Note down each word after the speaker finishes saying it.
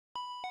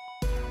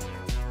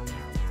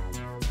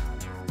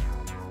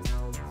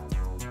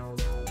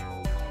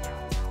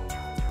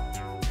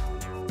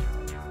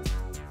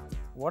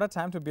What a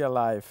time to be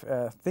alive.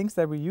 Things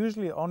that we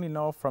usually only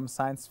know from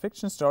science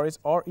fiction stories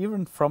or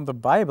even from the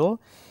Bible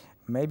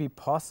may be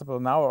possible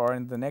now or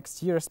in the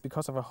next years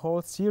because of a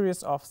whole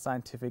series of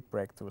scientific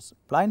breakthroughs.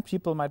 Blind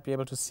people might be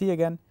able to see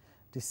again,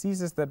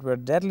 diseases that were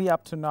deadly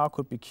up to now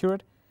could be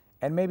cured,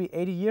 and maybe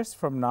 80 years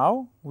from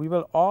now, we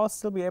will all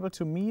still be able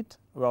to meet,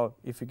 well,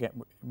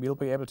 we'll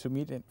be able to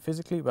meet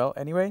physically, well,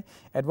 anyway,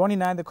 at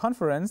 1E9 the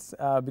conference,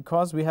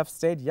 because we have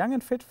stayed young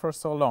and fit for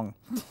so long.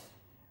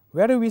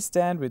 Where do we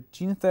stand with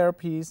gene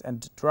therapies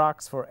and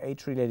drugs for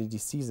age-related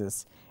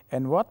diseases?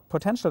 And what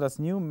potential does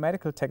new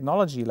medical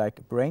technology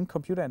like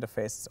brain-computer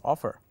interfaces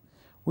offer?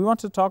 We want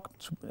to talk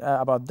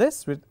about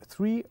this with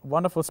three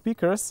wonderful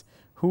speakers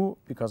who,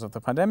 because of the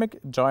pandemic,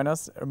 join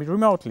us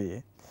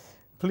remotely.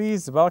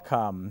 Please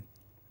welcome,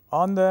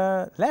 on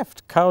the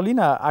left,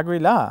 Carolina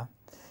Aguilar.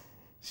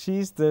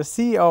 She's the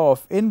CEO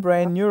of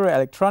INBRAIN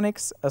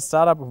Neuroelectronics, a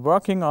startup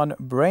working on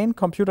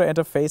brain-computer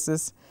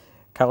interfaces.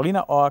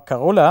 Carolina, or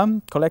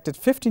Carola, collected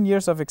 15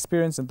 years of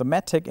experience in the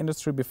medtech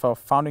industry before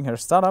founding her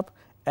startup,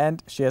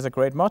 and she has a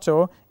great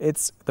motto: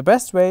 it's the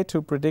best way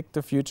to predict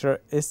the future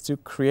is to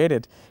create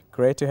it.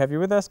 Great to have you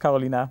with us,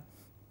 Carolina.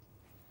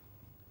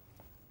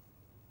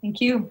 Thank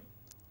you.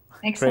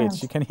 Excellent. Great,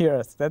 she can hear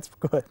us. That's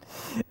good.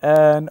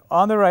 And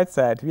on the right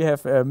side, we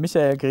have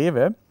Michael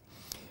Greve.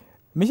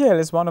 Michael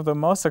is one of the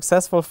most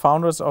successful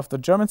founders of the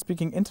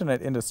German-speaking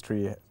internet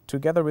industry.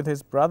 Together with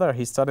his brother,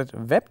 he started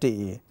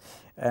Web.de.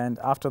 And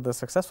after the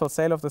successful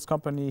sale of this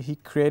company, he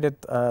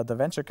created the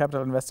venture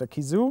capital investor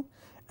Kizu.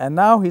 And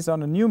now he's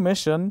on a new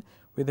mission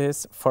with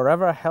his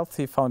Forever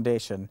Healthy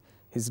Foundation.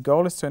 His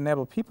goal is to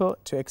enable people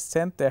to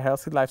extend their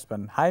healthy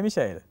lifespan. Hi,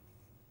 Michael.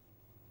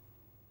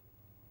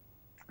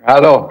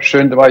 Hallo,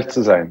 schön bei euch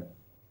zu sein.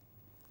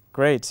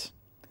 Great.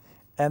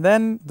 And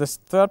then the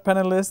third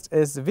panelist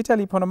is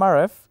Vitaly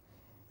Ponomarev.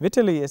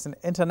 Vitaly is an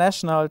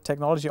international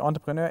technology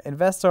entrepreneur,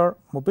 investor,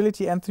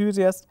 mobility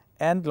enthusiast,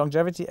 and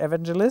longevity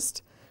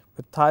evangelist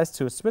with ties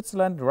to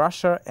Switzerland,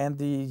 Russia, and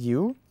the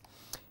EU.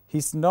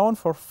 He's known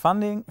for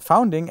founding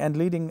and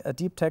leading a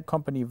deep tech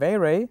company,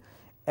 Vitaly,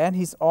 and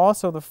he's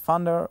also the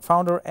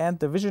founder and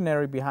the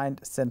visionary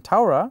behind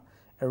Centaura,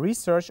 a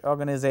research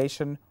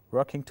organization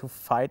working to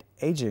fight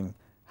aging.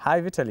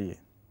 Hi, Vitaly.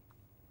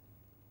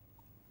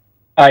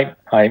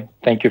 Hi.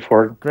 Thank you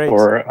for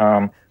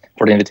the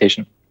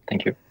invitation.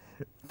 Thank you.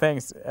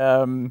 Thanks.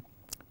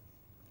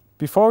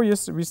 Before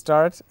we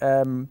start,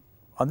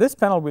 on this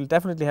panel, we'll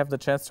definitely have the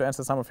chance to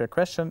answer some of your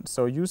questions.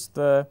 So use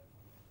the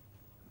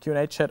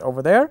Q&A chat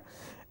over there,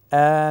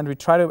 and we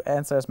try to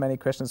answer as many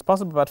questions as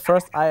possible. But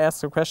first, I ask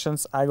the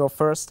questions. I go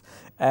first.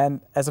 And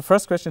as a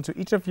first question to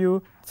each of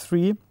you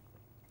three,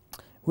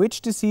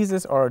 which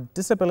diseases or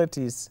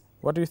disabilities,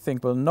 what do you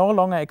think, will no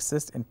longer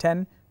exist in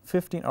 10,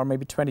 15, or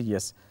maybe 20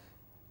 years?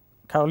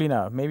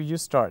 Carolina, maybe you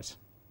start.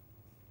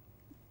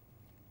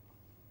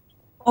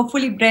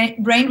 Hopefully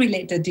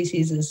brain-related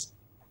diseases.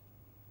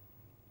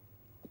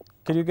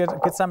 Can you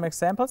get some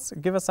examples?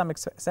 Give us some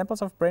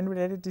examples of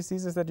brain-related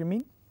diseases that you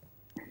mean?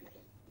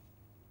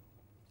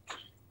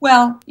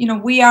 Well,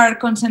 we are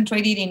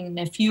concentrated in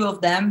a few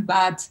of them,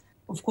 but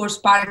of course,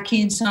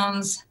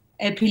 Parkinson's,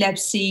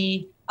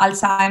 epilepsy,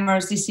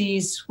 Alzheimer's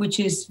disease, which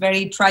is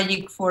very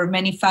tragic for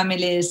many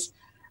families,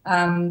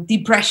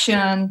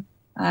 depression,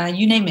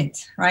 you name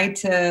it, right?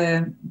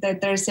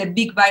 There's a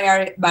big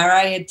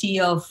variety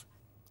of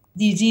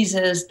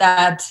diseases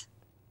that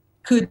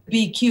could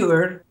be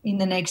cured in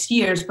the next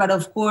years. But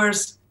of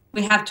course,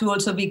 we have to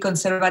also be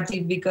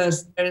conservative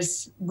because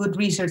there's good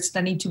research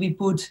that need to be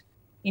put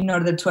in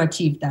order to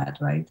achieve that,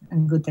 right?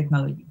 And good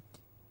technology.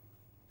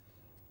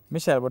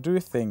 Michael, what do you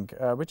think?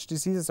 Which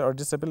diseases or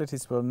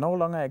disabilities will no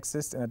longer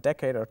exist in a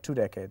decade or 2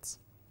 decades?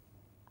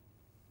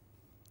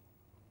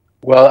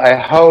 Well, I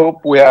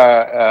hope we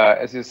are,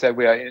 as you said,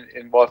 we are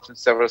involved in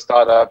several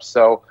startups.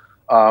 So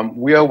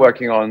we are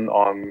working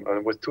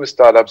with 2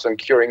 startups on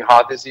curing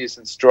heart disease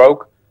and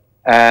stroke.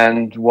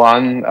 And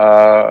one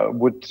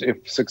would,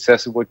 if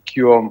successful, would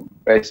cure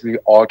basically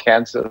all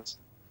cancers.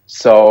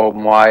 So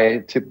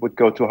my tip would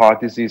go to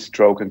heart disease,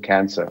 stroke, and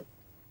cancer.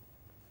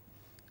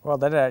 Well,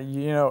 that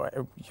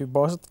you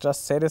both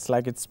just say this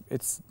like it's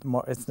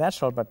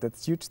natural, but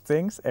it's huge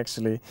things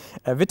actually.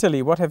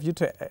 Vitaly, what have you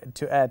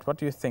to add? What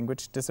do you think?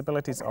 Which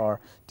disabilities or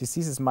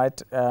diseases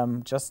might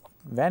just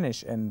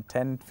vanish in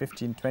 10,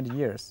 15, 20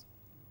 years?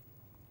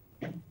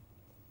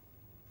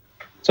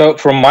 So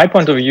from my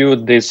point of view,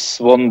 this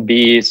won't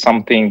be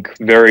something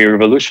very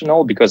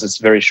revolutionary because it's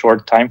a very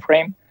short time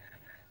frame.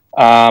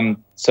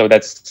 So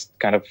that's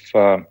kind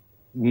of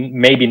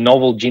maybe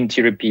novel gene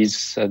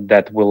therapies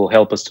that will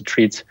help us to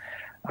treat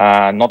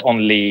not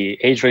only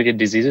age-related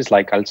diseases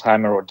like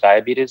Alzheimer or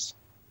diabetes,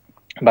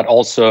 but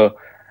also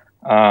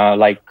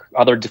like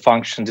other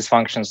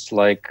dysfunctions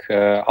like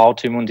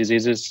autoimmune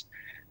diseases.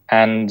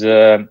 And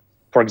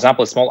for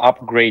example, a small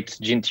upgrade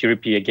gene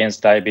therapy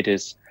against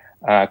diabetes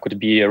could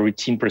be a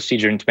routine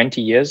procedure in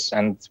 20 years.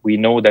 And we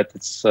know that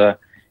it's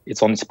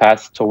on its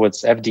path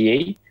towards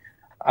FDA.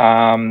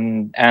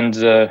 And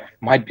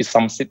might be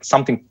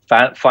something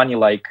funny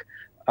like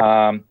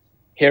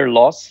hair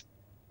loss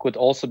could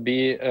also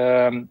be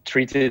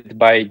treated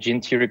by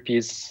gene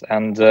therapies.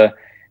 And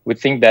we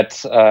think that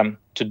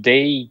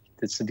today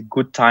it's a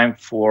good time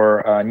for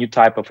a new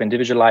type of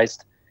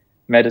individualized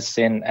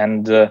medicine.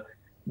 And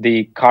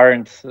the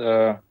current,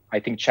 I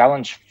think,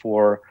 challenge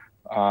for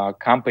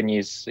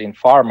companies in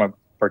pharma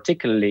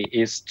particularly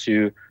is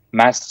to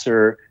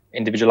master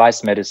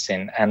individualized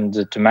medicine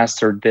and to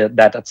master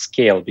that at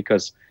scale,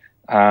 because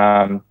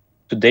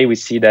today we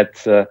see that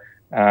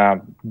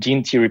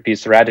gene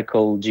therapies,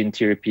 radical gene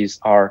therapies,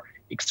 are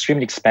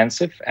extremely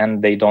expensive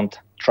and they don't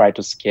try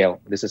to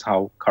scale. This is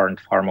how current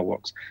pharma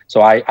works.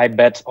 So I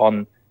bet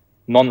on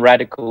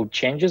non-radical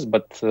changes,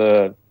 but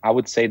I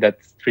would say that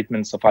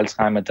treatments of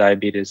Alzheimer's,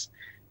 diabetes,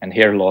 and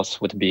hair loss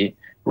would be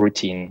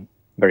routine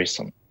very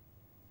soon.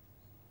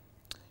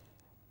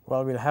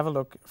 Well, we'll have a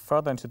look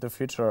further into the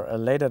future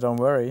later, don't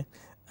worry.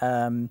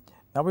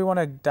 Now we want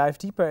to dive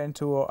deeper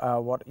into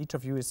what each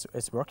of you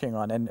is working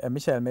on. And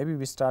Michael, maybe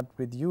we start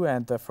with you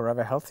and the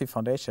Forever Healthy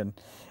Foundation.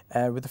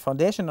 With the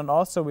foundation and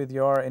also with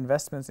your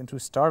investments into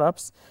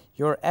startups,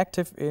 you're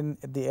active in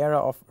the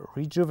area of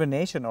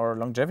rejuvenation or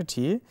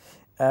longevity.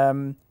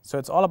 So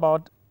it's all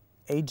about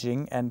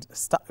aging and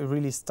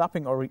really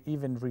stopping or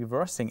even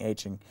reversing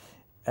aging.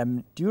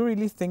 Do you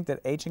really think that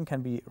aging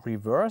can be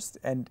reversed?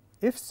 And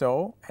if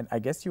so, and I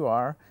guess you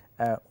are,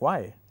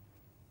 why?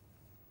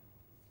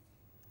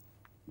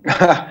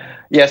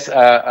 Yes,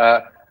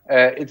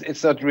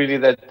 it's not really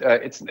that.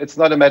 It's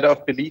not a matter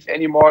of belief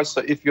anymore.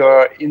 So if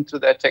you're into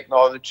that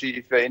technology,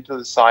 if you're into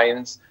the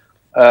science,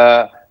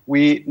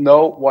 we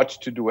know what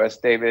to do, as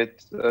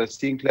David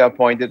Sinclair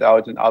pointed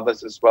out, and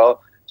others as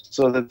well.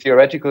 So the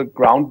theoretical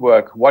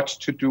groundwork, what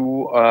to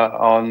do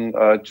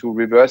to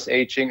reverse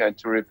aging and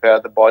to repair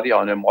the body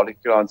on a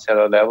molecular and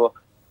cellular level,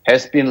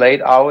 has been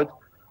laid out.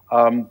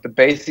 The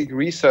basic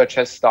research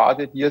has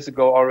started years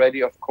ago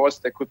already. Of course,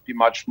 there could be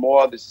much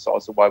more. This is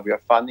also why we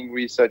are funding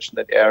research in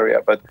that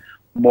area, but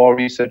more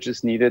research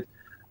is needed.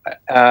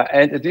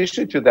 And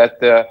addition to that,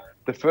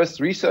 the first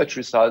research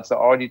results are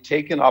already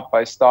taken up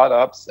by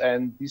startups,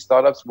 and these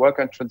startups work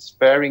on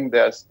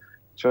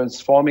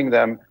transforming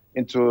them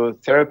into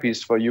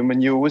therapies for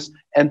human use.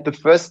 And the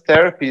first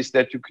therapies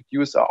that you could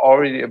use are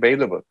already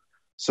available.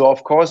 So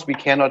of course, we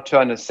cannot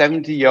turn a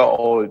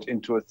 70-year-old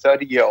into a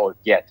 30-year-old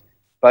yet,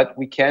 but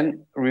we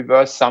can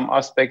reverse some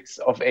aspects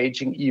of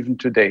aging even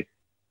today.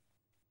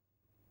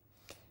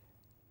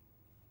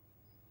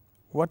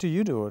 What do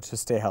you do to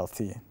stay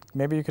healthy?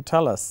 Maybe you could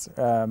tell us,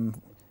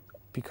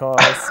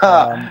 because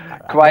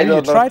quite maybe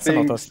you tried some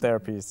of those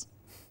therapies.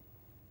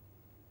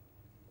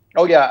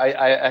 Oh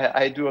yeah,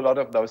 I do a lot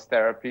of those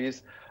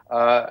therapies.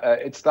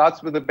 It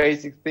starts with the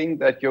basic thing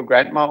that your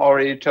grandma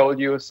already told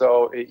you.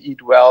 So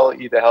eat well,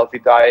 eat a healthy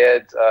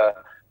diet,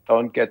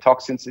 don't get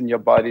toxins in your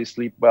body,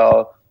 sleep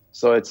well.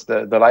 So it's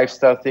the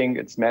lifestyle thing,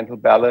 it's mental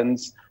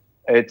balance.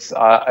 It's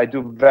I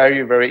do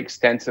very, very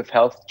extensive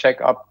health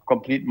checkup,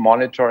 complete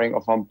monitoring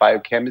of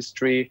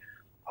biochemistry,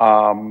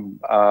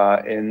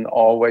 in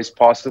all ways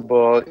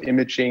possible,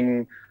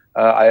 imaging.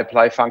 I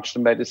apply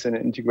functional medicine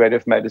and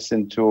integrative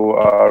medicine to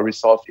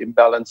resolve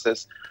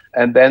imbalances.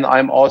 And then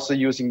I'm also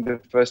using the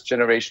first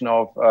generation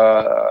of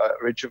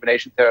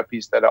rejuvenation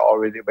therapies that are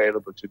already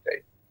available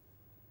today.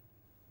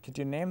 Could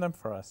you name them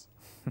for us?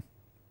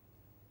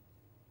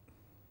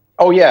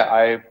 Oh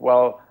yeah,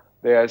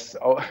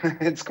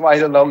 it's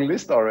quite a long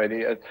list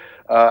already.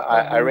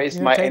 I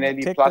raised my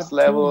NAD plus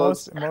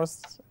levels.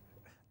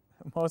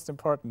 Most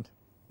important.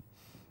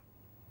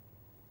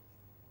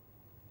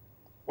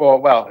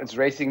 Well, it's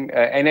raising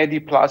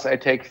NAD plus. I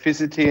take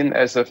Visitin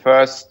as a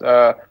first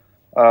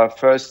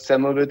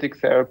senolytic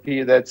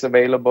therapy that's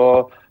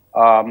available.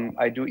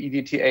 I do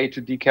EDTA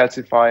to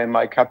decalcify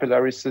my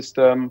capillary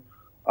system.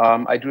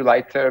 I do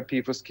light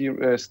therapy for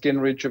skin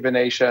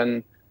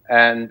rejuvenation,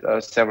 and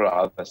several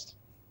others.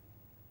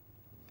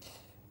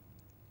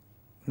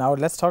 Now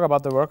let's talk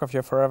about the work of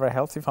your Forever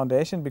Healthy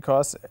Foundation,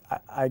 because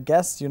I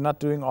guess you're not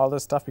doing all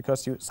this stuff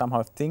because you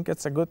somehow think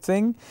it's a good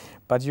thing,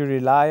 but you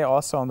rely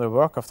also on the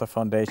work of the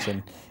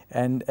foundation.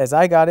 And as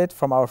I got it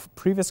from our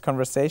previous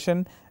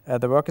conversation,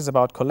 the work is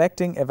about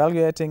collecting,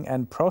 evaluating,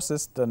 and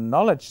process the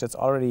knowledge that's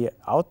already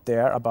out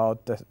there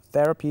about the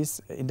therapies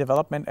in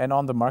development and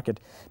on the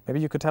market. Maybe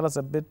you could tell us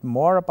a bit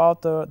more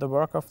about the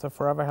work of the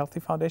Forever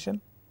Healthy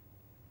Foundation?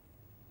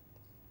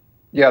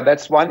 Yeah,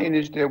 that's one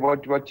initiative.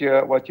 What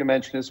you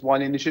mentioned is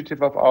one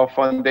initiative of our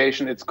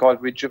foundation. It's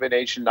called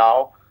Rejuvenation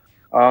Now.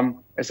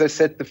 As I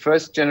said, the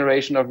first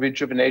generation of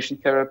rejuvenation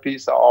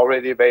therapies are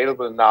already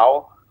available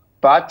now,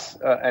 but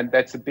and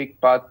that's a big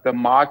but, the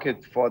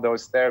market for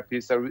those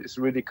therapies is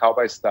really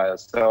cowboy style.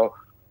 So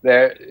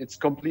it's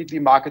completely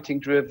marketing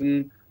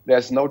driven.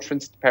 There's no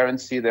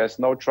transparency. There's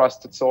no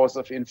trusted source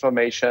of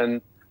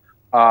information.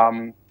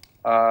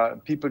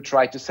 People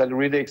try to sell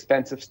really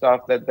expensive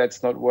stuff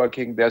that's not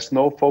working. There's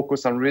no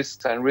focus on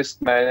risks and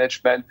risk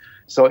management.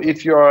 So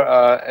if you're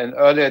an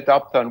early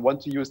adopter and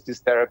want to use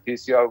these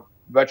therapies, you're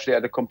virtually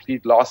at a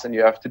complete loss, and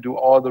you have to do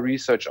all the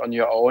research on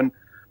your own,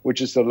 which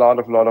is a lot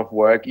of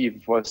work, even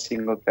for a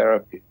single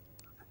therapy.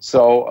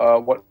 So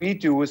what we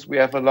do is we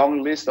have a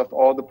long list of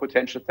all the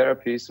potential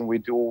therapies,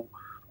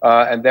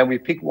 and then we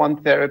pick one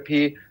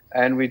therapy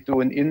and we do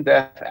an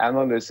in-depth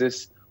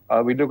analysis.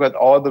 We look at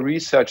all the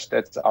research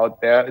that's out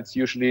there. It's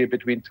usually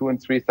between 2,000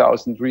 and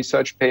 3,000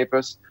 research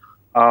papers.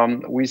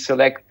 We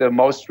select the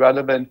most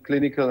relevant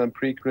clinical and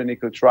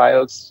preclinical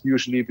trials,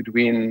 usually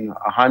between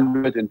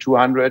 100 and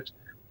 200.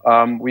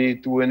 We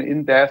do an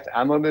in-depth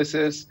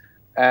analysis,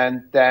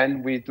 and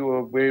then we do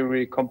a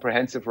very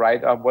comprehensive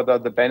write-up. What are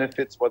the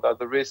benefits? What are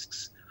the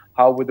risks?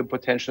 How would the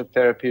potential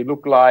therapy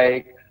look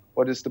like?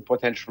 What is the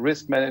potential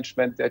risk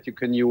management that you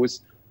can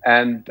use?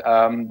 And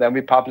then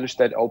we publish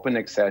that open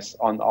access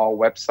on our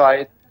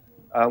website.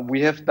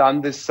 We have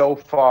done this so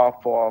far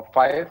for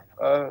 5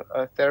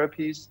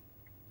 therapies,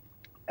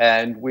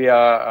 and we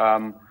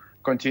are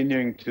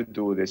continuing to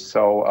do this.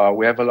 So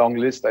we have a long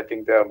list. I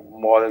think there are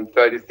more than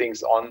 30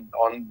 things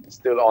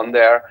still on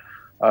there.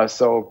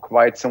 So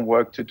quite some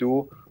work to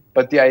do.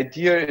 But the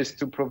idea is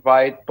to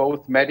provide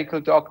both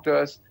medical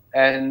doctors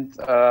and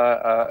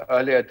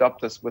early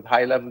adopters with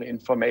high-level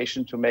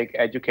information to make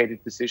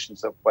educated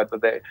decisions of whether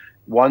they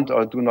want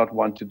or do not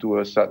want to do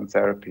a certain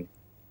therapy.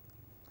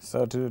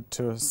 So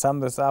to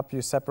sum this up,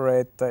 you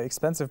separate the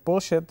expensive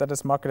bullshit that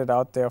is marketed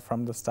out there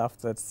from the stuff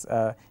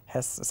that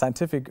has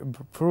scientific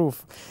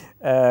proof.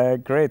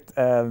 Great.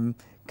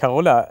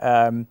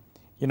 Carola,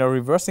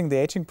 reversing the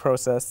aging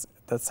process,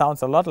 that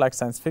sounds a lot like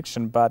science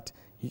fiction, but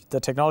the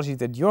technology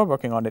that you're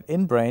working on at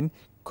INBRAIN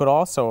could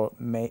also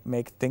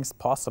make things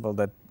possible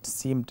that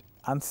seemed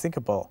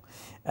unthinkable.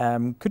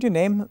 Could you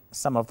name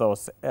some of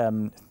those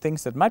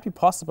things that might be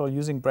possible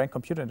using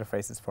brain-computer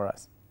interfaces for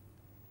us?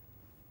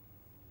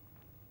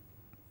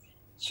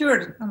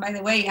 Sure. And by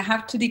the way, I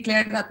have to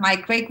declare that my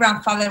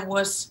great-grandfather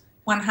was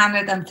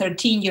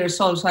 113 years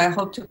old, so I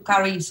hope to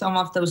carry some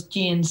of those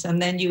genes, and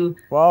then you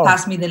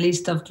pass me the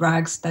list of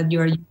drugs that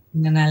you're using,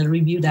 and I'll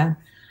review that.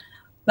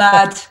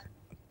 But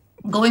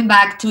going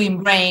back to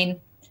INBRAIN,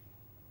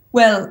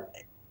 well,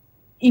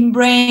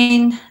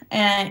 INBRAIN,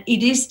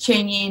 it is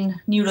changing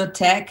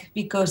neurotech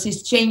because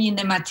it's changing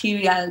the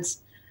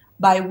materials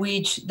by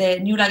which the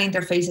neural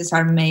interfaces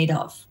are made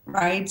of,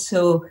 right?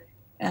 So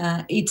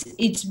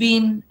it's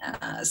been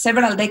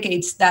several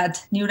decades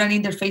that neural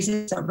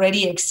interfaces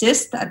already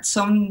exist at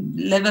some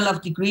level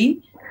of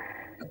degree,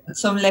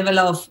 some level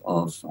of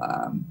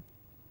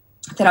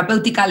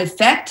therapeutical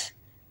effect.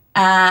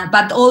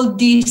 But all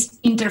these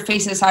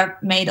interfaces are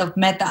made of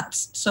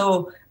metals.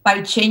 So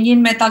by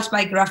changing metals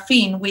by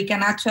graphene, we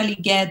can actually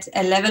get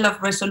a level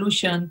of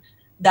resolution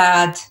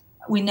that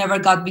we never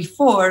got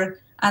before,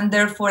 and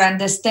therefore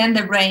understand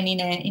the brain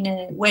in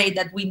a way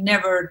that we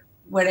never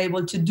were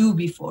able to do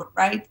before,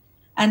 right?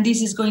 And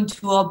this is going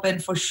to open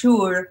for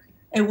sure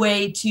a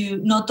way to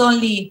not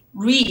only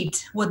read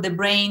what the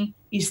brain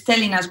is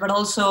telling us, but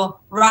also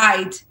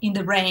write in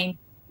the brain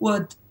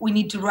what we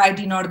need to write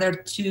in order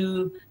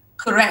to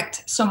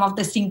correct some of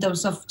the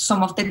symptoms of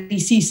some of the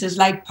diseases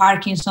like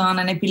Parkinson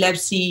and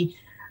epilepsy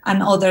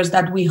and others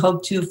that we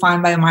hope to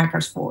find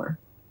biomarkers for.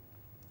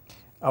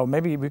 Oh,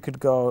 maybe we could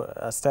go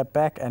a step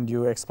back and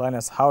you explain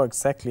us how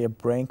exactly a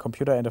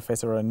brain-computer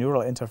interface or a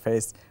neural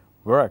interface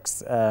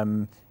works.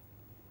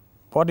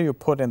 What do you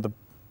put in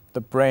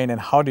the brain,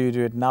 and how do you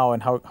do it now,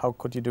 and how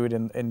could you do it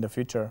in the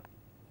future?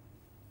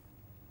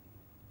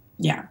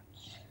 Yeah.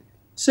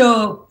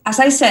 So as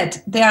I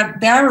said, there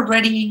are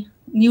already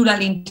neural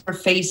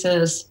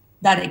interfaces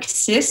that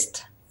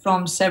exist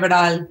from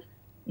several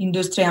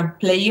industrial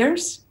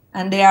players,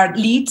 and they are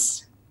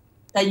leads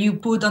that you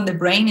put on the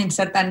brain in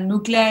certain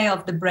nuclei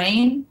of the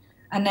brain,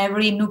 and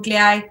every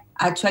nuclei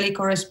actually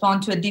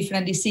correspond to a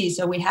different disease.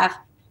 So we have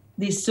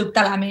this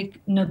subthalamic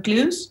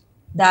nucleus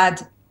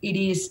that it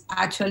is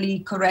actually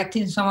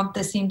correcting some of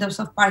the symptoms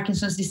of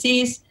Parkinson's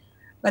disease,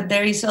 but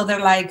there is other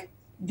like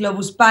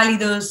globus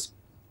pallidus,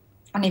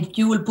 and if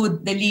you will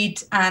put the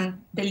lead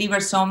and deliver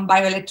some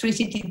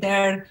bioelectricity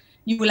there,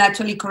 you will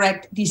actually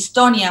correct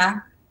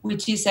dystonia,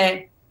 which is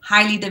a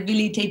highly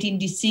debilitating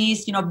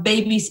disease. You know,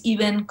 babies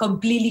even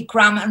completely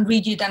cramped and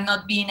rigid and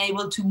not being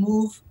able to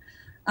move.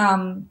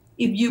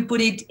 If you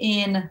put it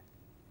in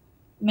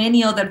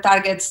many other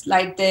targets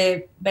like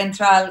the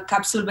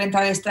capsule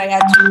ventral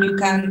striatum, you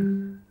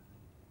can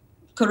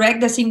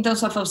correct the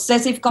symptoms of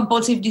obsessive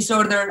compulsive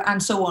disorder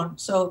and so on.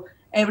 So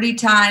every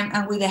time,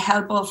 and with the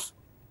help of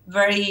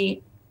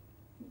very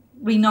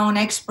renowned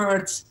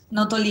experts,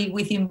 not only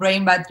within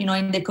brain, but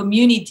in the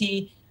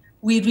community,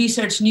 we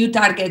research new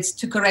targets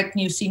to correct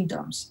new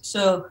symptoms.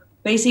 So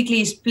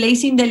basically it's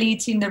placing the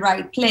leads in the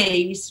right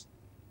place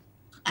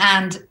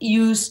and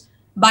use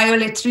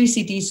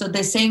bioelectricity, so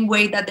the same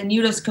way that the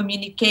neurons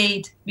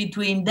communicate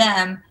between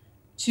them,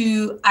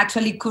 to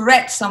actually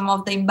correct some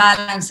of the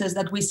imbalances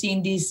that we see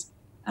in these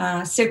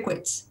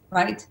circuits,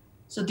 right?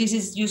 So this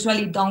is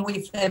usually done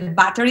with a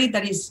battery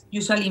that is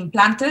usually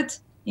implanted.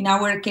 In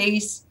our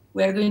case,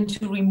 we are going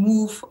to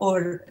remove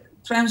or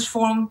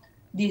transform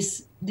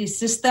these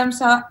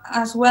systems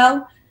as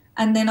well.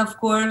 And then, of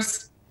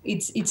course,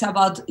 it's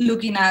about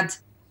looking at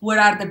what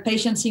are the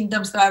patient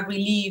symptoms that are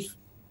relieved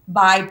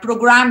by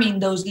programming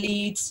those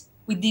leads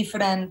with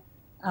different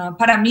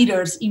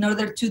parameters in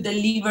order to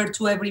deliver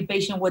to every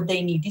patient what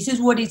they need. This is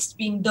what is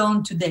being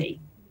done today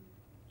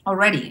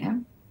already.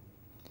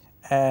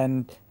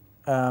 And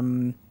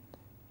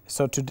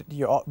so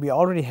we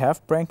already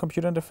have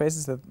brain-computer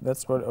interfaces.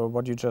 That's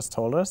what you just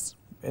told us.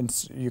 And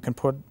you can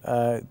put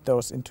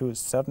those into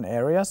certain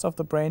areas of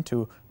the brain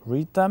to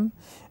read them.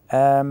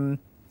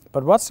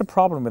 But what's the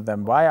problem with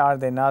them? Why are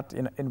they not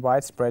in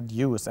widespread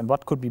use? And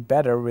what could be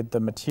better with the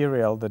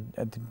material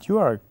that you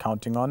are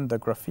counting on, the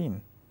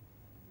graphene?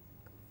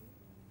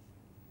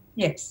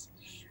 Yes.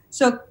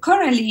 So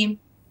currently,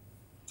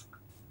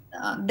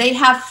 they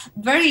have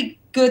very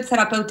good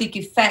therapeutic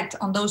effect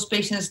on those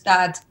patients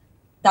that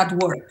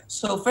work.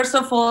 So first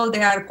of all,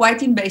 they are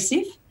quite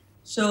invasive.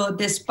 So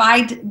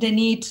despite the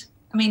need,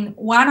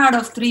 1 out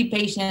of 3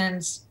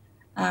 patients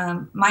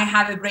might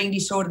have a brain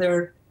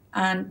disorder,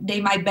 and they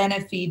might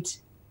benefit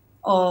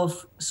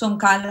of some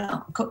kind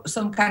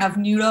of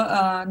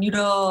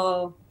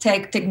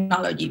neurotech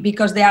technology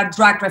because they are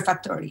drug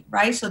refractory,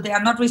 right? So they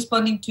are not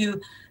responding to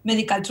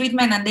medical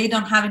treatment and they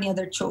don't have any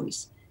other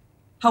choice.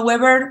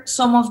 However,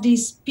 some of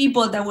these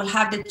people that will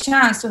have the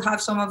chance to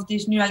have some of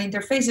these neural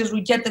interfaces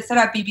reject the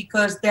therapy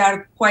because they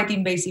are quite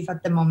invasive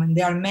at the moment.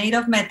 They are made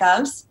of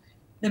metals.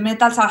 The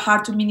metals are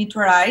hard to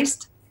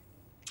miniaturize,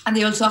 and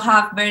they also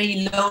have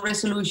very low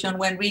resolution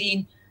when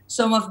reading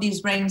some of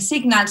these brain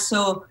signals.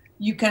 So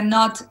you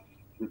cannot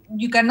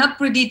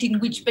predict in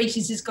which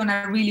patients it's going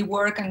to really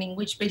work and in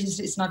which patients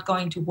it's not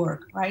going to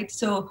work, right?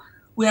 So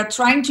we are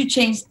trying to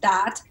change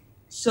that.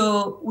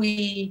 So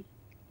we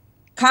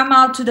come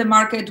out to the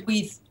market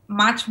with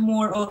much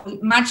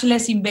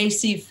less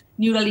invasive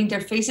neural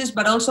interfaces,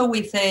 but also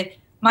with a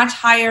much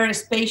higher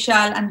spatial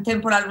and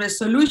temporal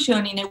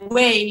resolution in a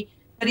way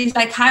that is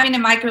like having a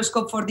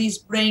microscope for these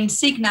brain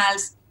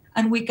signals.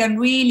 And we can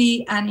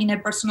really, and in a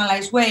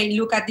personalized way,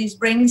 look at these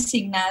brain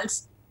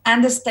signals,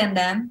 understand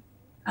them,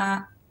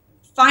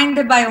 find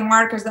the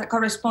biomarkers that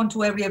correspond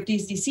to every of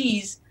these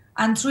disease,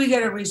 and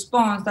trigger a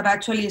response that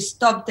actually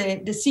stop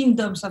the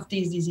symptoms of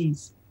this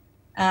disease.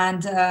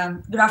 And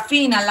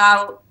graphene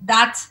allow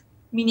that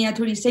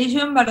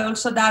miniaturization, but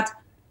also that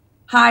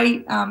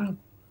high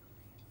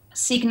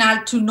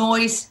signal to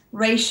noise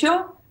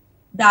ratio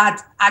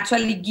that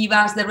actually give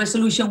us the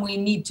resolution we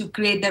need to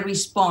create the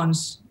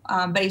response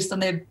based on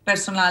the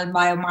personal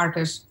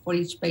biomarkers for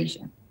each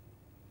patient.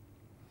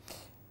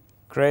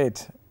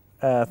 Great.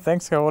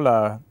 Thanks,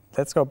 Carola.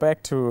 Let's go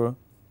back to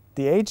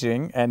the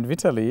aging and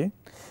Vitaly.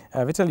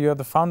 Vitaly, you're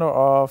the founder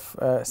of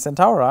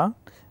Centaura,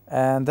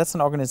 and that's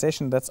an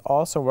organization that's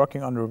also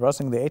working on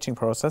reversing the aging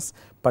process.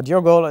 But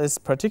your goal is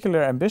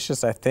particularly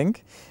ambitious, I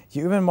think.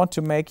 You even want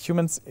to make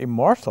humans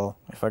immortal,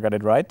 if I got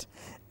it right.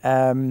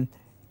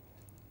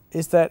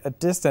 Is that a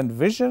distant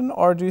vision,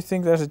 or do you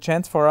think there's a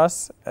chance for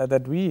us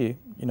that we,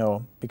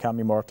 become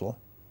immortal?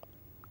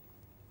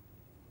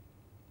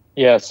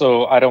 Yeah,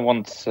 so I don't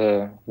want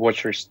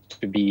watchers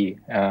to be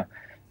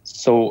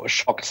so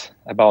shocked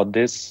about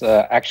this.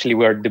 Actually,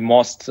 we're the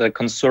most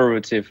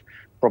conservative,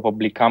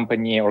 probably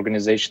company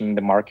organization in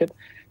the market.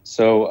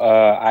 So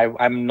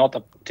I'm not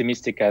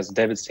optimistic as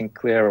David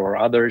Sinclair or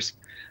others.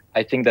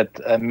 I think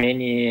that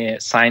many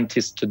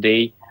scientists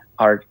today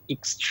are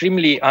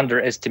extremely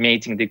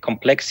underestimating the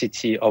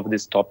complexity of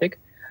this topic,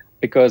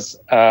 because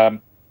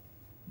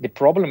the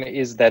problem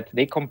is that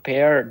they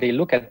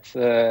look at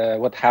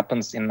what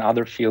happens in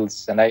other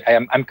fields. And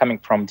I'm coming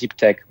from deep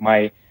tech.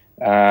 My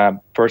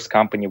first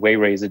company,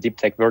 Wayray, is a deep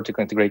tech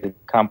vertical integrated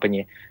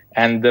company.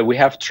 And we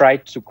have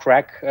tried to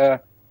crack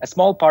a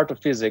small part of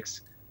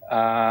physics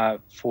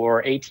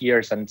for 8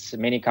 years, and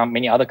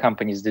many other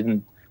companies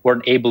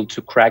weren't able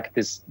to crack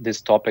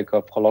this topic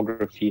of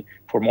holography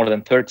for more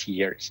than 30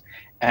 years.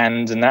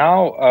 And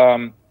now,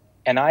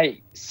 and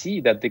I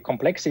see that the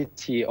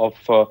complexity of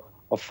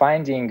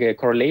finding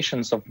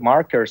correlations of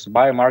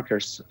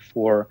biomarkers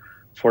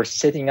for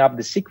setting up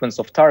the sequence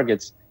of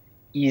targets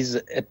is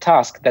a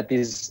task that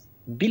is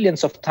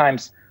billions of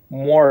times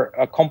more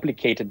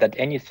complicated than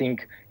anything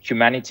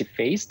humanity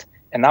faced.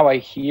 And now I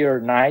hear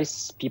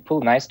nice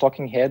people, nice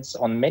talking heads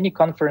on many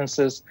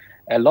conferences,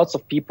 lots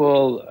of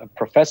people,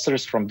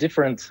 professors from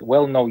different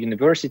well-known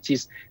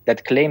universities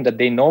that claim that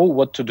they know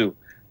what to do.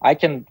 I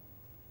can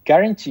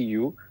guarantee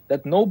you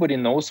that nobody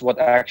knows what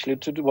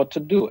to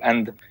do,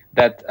 and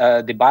that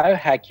the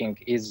biohacking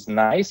is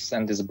nice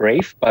and is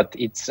brave, but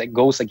it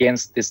goes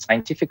against the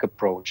scientific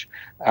approach.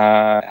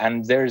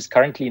 And there is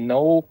currently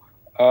no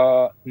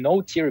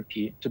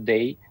therapy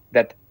today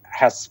that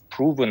has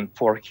proven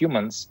for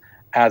humans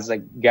as a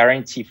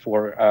guarantee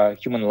for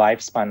human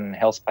lifespan and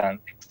health span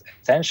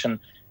extension,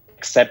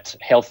 except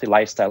healthy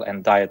lifestyle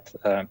and diet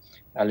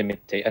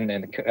limitation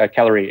and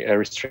calorie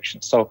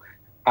restriction. So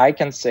I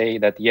can say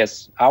that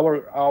yes,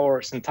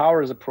 our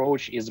Centaura's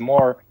approach is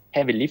more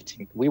heavy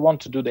lifting. We want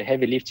to do the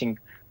heavy lifting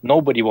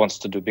nobody wants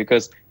to do,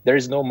 because there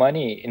is no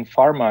money in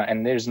pharma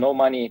and there's no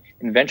money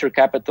in venture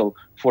capital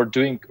for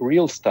doing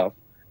real stuff.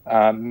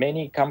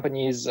 Many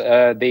companies,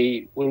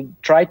 they will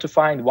try to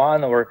find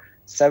one or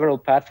several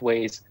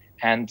pathways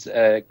and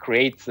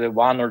create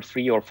 1 or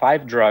 3 or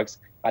 5 drugs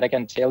but I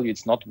can tell you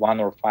it's not 1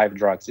 or 5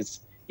 drugs.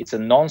 It's a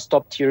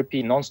non-stop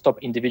therapy, non-stop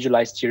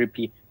individualized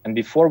therapy. And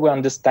before we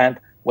understand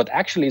what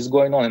actually is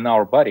going on in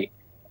our body,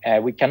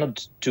 we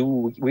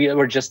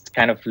were just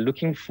kind of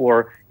looking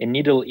for a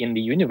needle in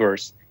the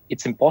universe.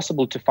 It's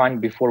impossible to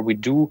find before we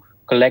do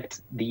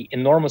collect the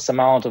enormous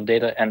amount of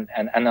data and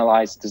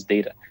analyze this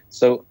data.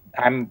 So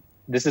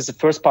this is the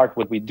first part.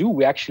 What we do,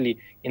 we actually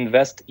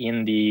invest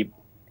in we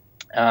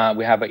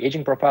have an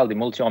aging profile, the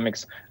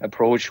multi-omics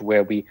approach,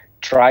 where we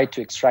try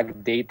to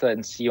extract data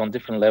and see on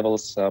different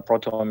levels,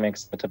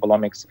 proteomics,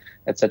 metabolomics,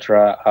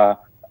 etc.,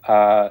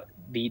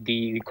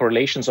 the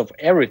correlations of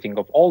everything,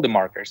 of all the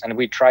markers, and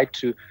we try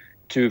to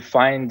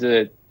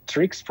find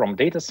tricks from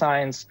data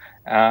science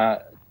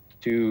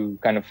to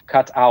kind of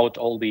cut out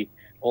all the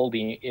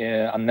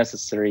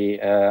unnecessary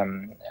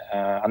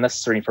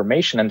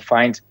information and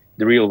find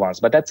the real ones.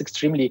 But that's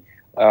extremely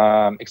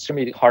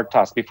hard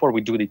task before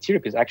we do the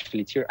therapies,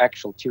 actual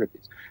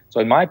therapies. So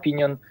in my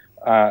opinion,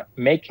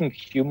 making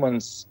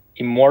humans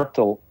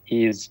immortal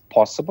is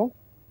possible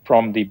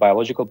from the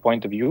biological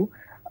point of view,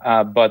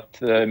 but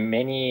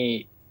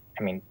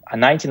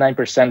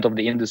 99% of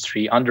the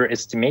industry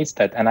underestimates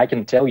that. And I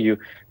can tell you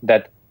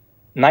that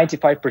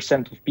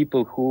 95% of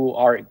people who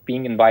are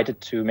being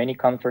invited to many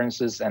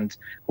conferences and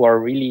who are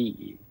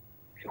really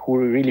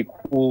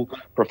cool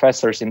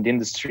professors in the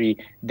industry,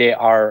 they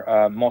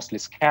are mostly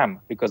scam,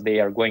 because they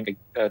are going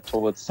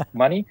towards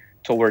money,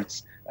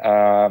 towards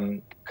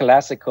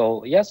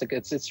classical, yes,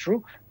 it's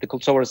true,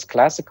 towards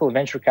classical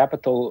venture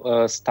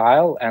capital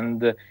style.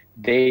 And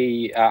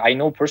I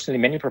know personally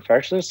many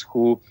professors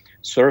who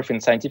serve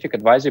in scientific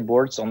advisory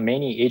boards on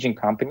many aging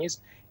companies,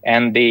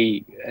 and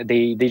they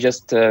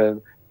just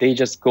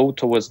go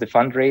towards the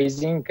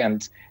fundraising,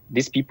 and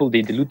these people,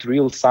 they dilute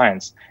real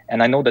science.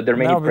 And I know that there are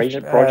many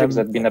projects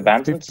that have been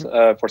abandoned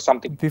for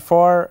something.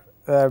 Before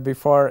I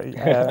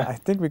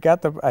think we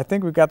got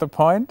the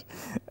point.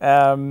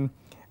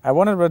 I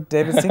wondered what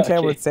David Sinclair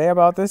Okay. would say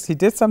about this. He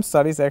did some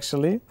studies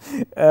actually,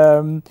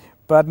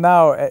 but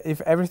now if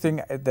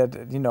everything that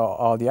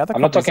all the other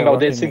I'm not talking about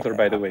David working, Sinclair,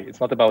 by the way. It's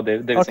not about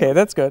David okay, Sinclair.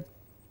 that's good.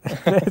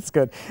 That's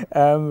good.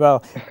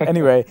 Well,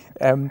 anyway,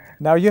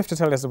 now you have to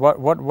tell us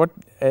what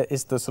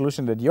is the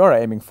solution that you're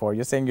aiming for.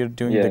 You're saying you're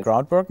doing the Yes.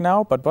 groundwork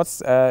now, but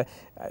what's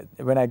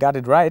when I got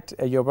it right,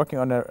 you're working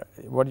on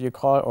what I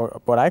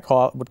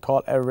would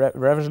call a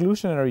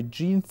revolutionary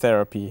gene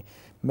therapy.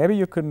 Maybe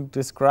you can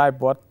describe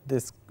what the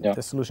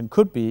solution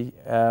could be,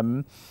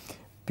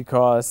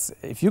 because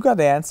if you got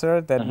the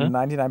answer that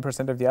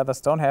 99% of the others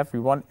don't have, we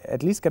want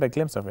at least get a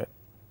glimpse of it.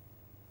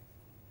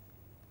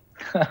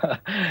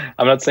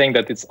 I'm not saying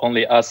that it's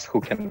only us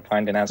who can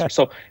find an answer.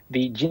 So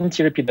the gene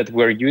therapy that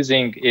we're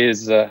using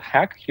is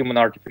HAC, human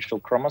artificial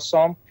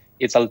chromosome.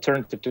 It's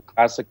alternative to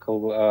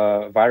classical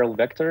viral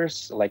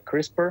vectors like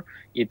CRISPR.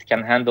 It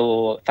can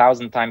handle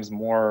 1,000 times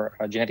more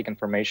genetic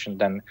information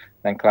than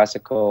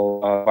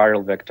classical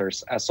viral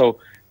vectors. So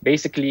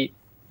basically,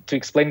 to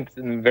explain it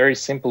in a very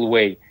simple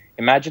way,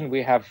 imagine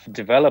we have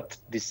developed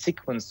the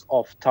sequence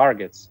of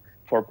targets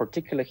for a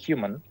particular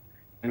human,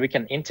 and we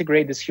can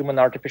integrate this human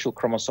artificial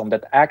chromosome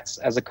that acts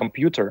as a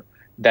computer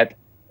that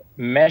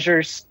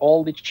measures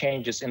all the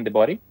changes in the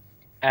body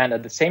and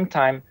at the same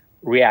time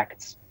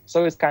reacts.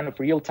 So it's kind of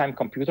real-time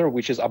computer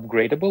which is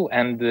upgradable,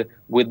 and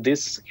with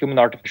this human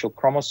artificial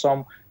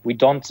chromosome, we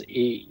don't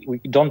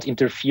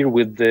interfere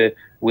with the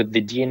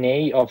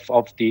DNA of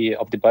the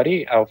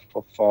body of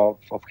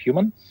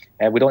human.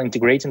 We don't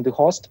integrate in the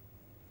host,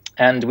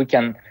 and we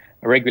can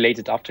regulate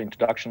it after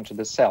introduction to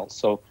the cell.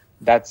 So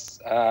that's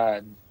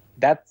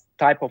that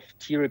type of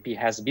therapy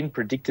has been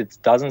predicted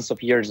dozens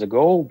of years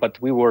ago, but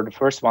we were the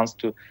first ones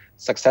to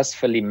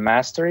successfully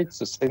master it,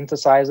 to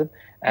synthesize it,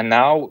 and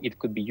now it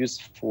could be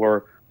used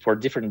for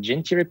different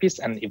gene therapies.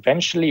 And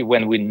eventually,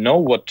 when we know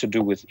what to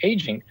do with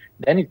aging,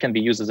 then it can be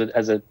used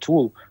as a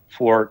tool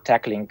for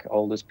tackling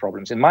all these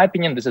problems. In my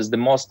opinion, this is the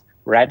most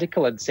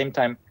radical, at the same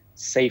time,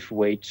 safe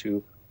way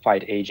to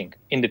fight aging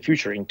in the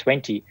future, in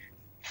 20,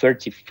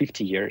 30,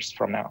 50 years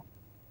from now.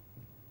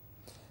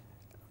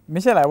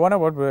 Michael, I wonder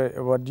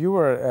what you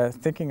were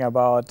thinking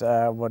about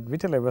what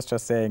Vitaly was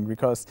just saying,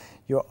 because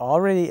you're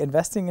already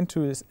investing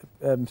into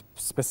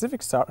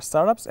specific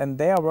startups, and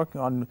they are working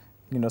on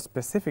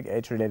specific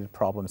age-related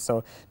problems. So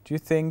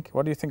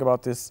what do you think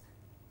about this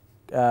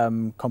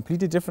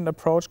completely different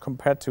approach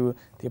compared to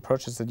the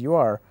approaches that you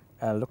are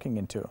looking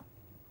into?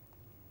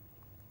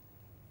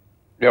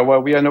 Yeah,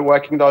 well, we are not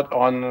working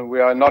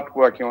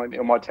on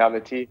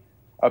immortality.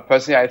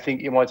 Personally, I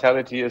think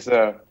immortality is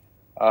a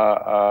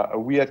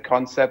weird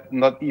concept.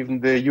 Not even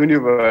the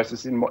universe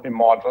is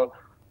immortal.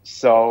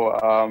 So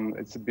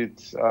it's a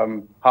bit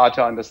hard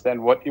to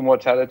understand what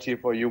immortality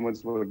for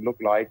humans would look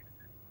like.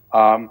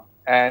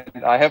 And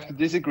I have to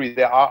disagree.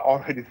 There are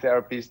already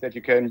therapies that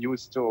you can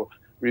use to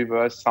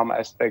reverse some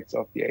aspects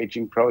of the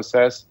aging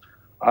process.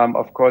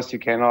 Of course, you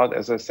cannot,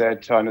 as I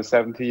said, turn a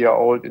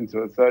 70-year-old into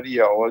a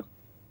 30-year-old,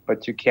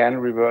 but you can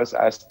reverse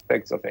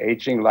aspects of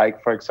aging,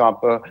 like, for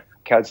example,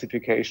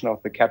 calcification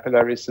of the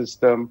capillary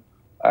system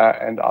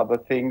and other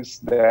things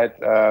that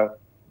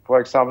for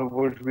example,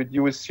 would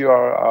reduce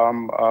your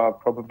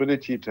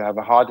probability to have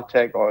a heart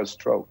attack or a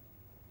stroke.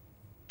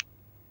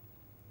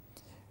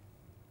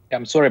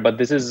 I'm sorry, but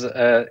this is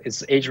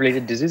it's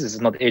age-related diseases.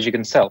 It's not aging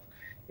itself.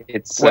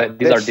 It's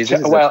these are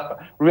diseases. Well,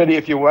 really,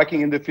 if you're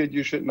working in the field,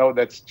 you should know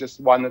that's just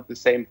one and the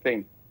same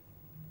thing.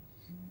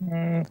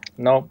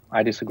 No,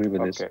 I disagree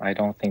with this. I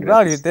don't think.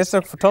 Well, that's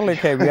totally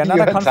okay. We are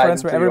not a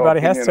conference where everybody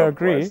has to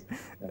agree.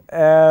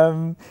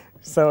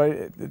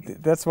 So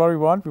that's what we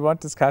want. We want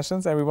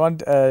discussions and we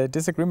want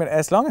disagreement,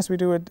 as long as we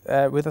do it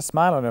with a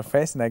smile on our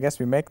face, and I guess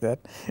we make that.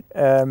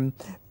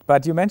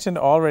 But you mentioned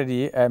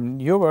already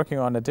you're working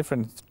on a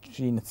different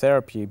gene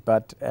therapy,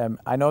 but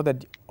I know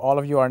that all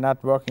of you are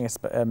not working,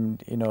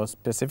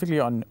 specifically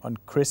on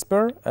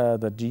CRISPR,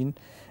 the gene,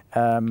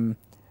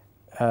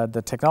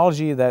 the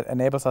technology that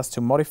enables us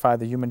to modify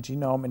the human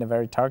genome in a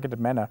very targeted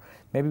manner.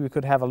 Maybe we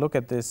could have a look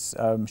at this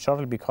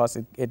shortly, because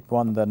it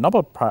won the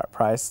Nobel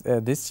Prize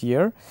this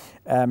year.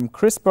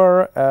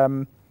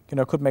 CRISPR,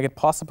 could make it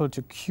possible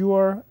to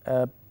cure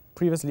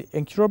previously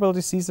incurable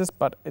diseases,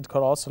 but it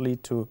could also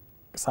lead to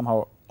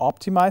somehow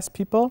optimize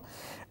people.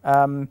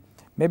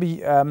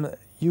 Maybe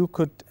you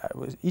could,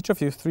 each of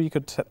you three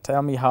could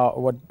tell me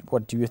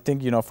what do you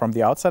think, from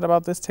the outside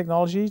about this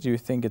technology? Do you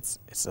think it's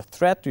a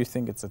threat? Do you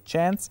think it's a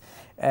chance?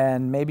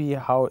 And maybe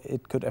how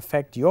it could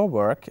affect your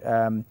work,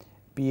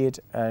 be it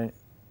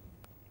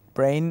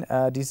brain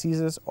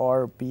diseases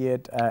or be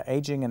it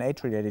aging and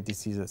age-related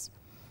diseases.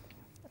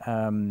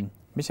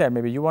 Michael,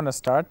 maybe you want to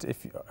start.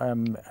 If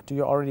do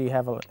you already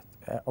have an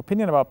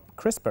opinion about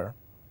CRISPR?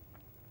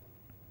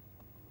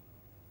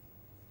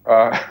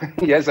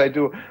 Yes, I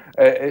do.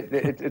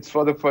 It's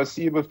for the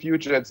foreseeable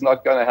future. It's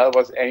not going to help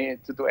us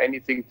to do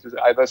anything to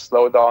either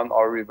slow down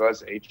or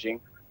reverse aging,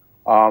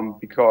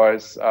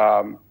 because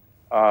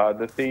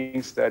the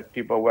things that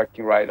people are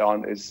working right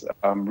on is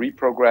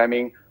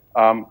reprogramming.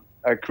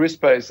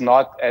 CRISPR is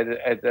not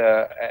at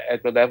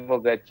the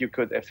level that you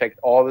could affect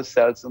all the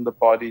cells in the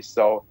body.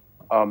 So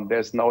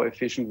there's no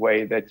efficient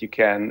way that you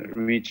can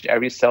reach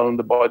every cell in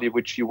the body,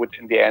 which you would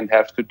in the end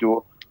have to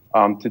do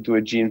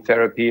a gene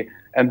therapy.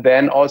 And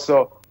then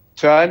also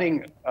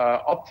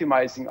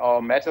optimizing our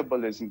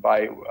metabolism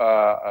by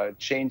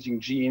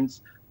changing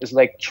genes is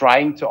like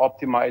trying to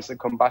optimize a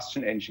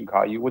combustion engine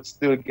car. You would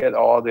still get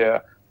all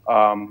the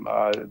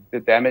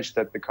damage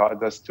that the car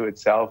does to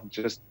itself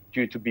just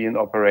due to being in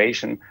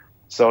operation.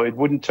 So it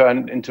wouldn't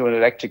turn into an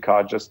electric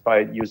car just by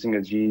using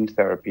a gene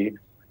therapy.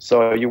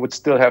 So you would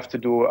still have to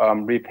do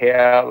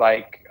repair,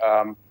 like,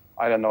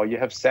 I don't know, you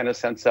have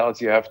senescent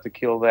cells, you have to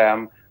kill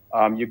them.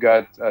 You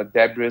got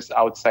debris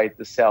outside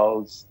the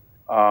cells.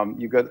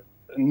 You got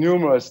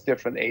numerous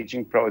different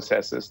aging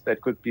processes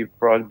that could be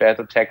probably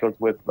better tackled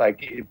with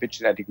like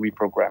epigenetic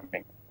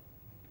reprogramming.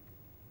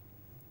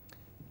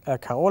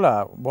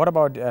 Carola, what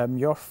about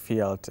your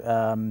field?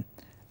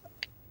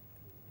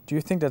 Do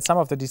you think that some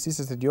of the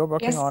diseases that you're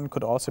working on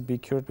could also be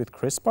cured with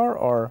CRISPR,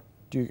 or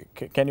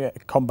can you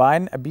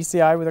combine a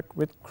BCI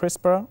with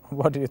CRISPR?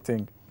 What do you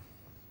think?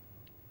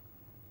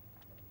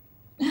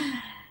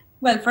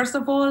 Well, first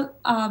of all,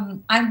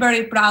 I'm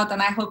very proud,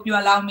 and I hope you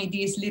allow me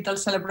this little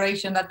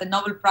celebration that the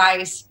Nobel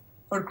Prize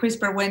for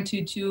CRISPR went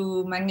to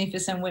two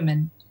magnificent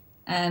women.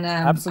 And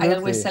I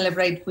always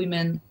celebrate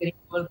women getting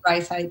the Nobel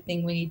Prize. I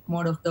think we need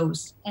more of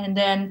those. And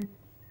then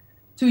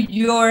to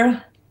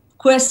your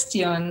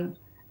question,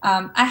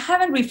 I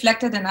haven't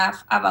reflected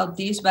enough about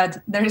this,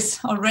 but there's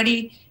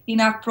already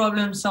enough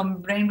problems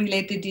on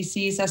brain-related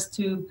disease as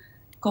to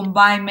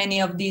combine many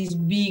of these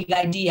big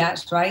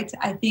ideas, right?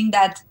 I think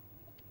that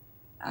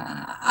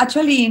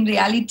actually, in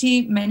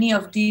reality, many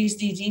of these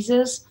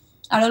diseases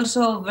are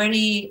also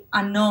very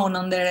unknown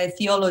on their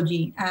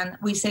etiology, and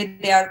we say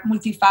they are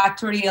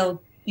multifactorial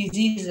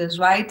diseases,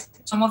 right?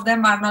 Some of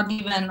them are not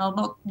even,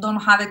 or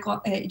don't have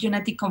a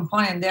genetic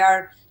component. They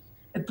are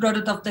a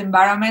product of the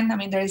environment. I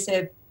mean, there is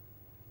a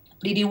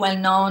pretty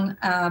well-known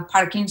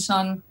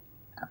Parkinson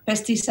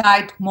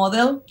pesticide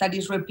model that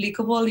is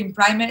replicable in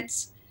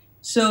primates.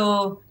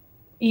 So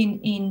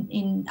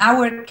in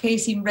our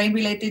case, in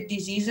brain-related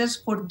diseases,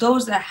 for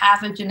those that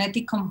have a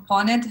genetic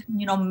component,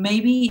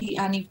 maybe,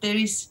 and if there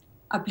is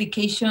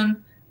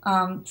application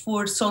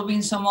for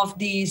solving some of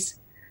these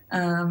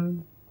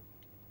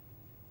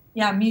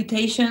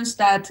mutations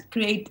that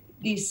create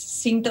these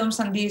symptoms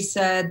and these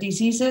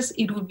diseases,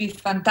 it would be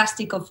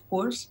fantastic, of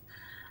course.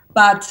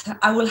 But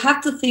I will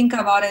have to think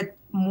about it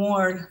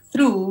more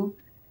through.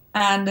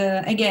 And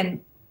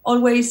again,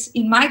 always,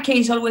 in my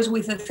case, always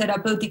with a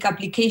therapeutic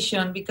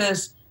application,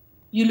 because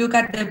you look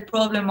at the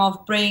problem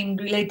of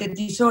brain-related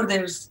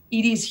disorders,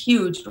 it is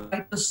huge,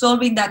 right? So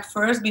solving that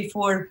first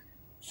before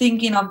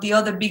thinking of the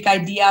other big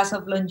ideas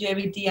of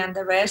longevity and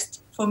the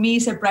rest, for me,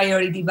 is a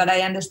priority, but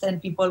I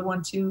understand people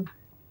want to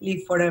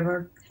live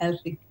forever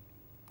healthy.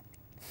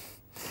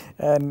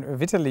 And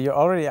Vitaly, you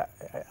already,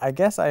 I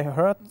guess I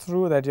heard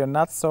through that you're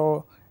not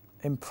so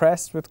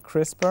impressed with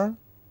CRISPR.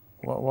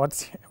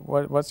 What's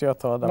your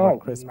thought about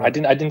CRISPR? I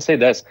didn't say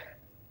this.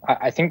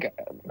 I think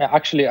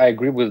actually I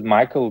agree with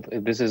Michael.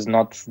 This is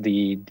not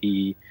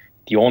the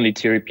the only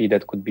therapy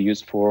that could be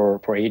used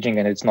for aging,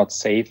 and it's not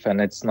safe,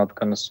 and it's not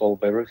going to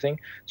solve everything.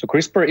 So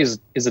CRISPR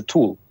is a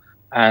tool,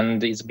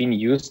 and it's been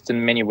used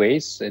in many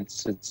ways.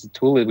 It's a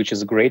tool which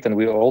is great, and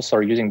we also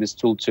are using this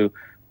tool to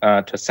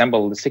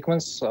assemble the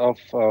sequence of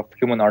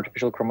human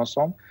artificial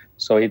chromosome.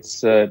 So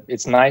it's a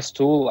nice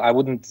tool. I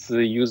wouldn't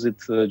use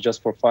it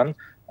just for fun.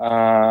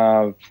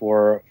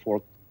 For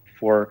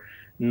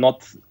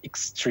not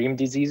extreme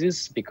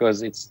diseases,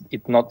 because it's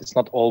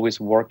not always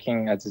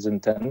working as is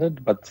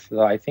intended. But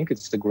I think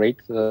it's a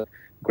great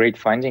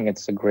finding.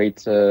 It's a great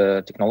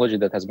technology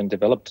that has been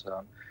developed.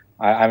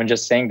 I'm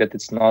just saying that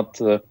it's not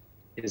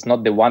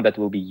the one that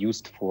will be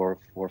used for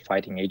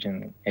fighting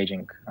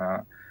aging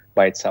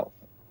by itself.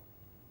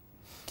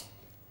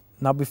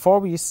 Now, before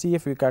we see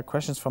if we got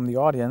questions from the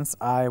audience,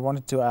 I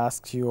wanted to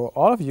ask you,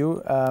 all of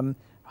you,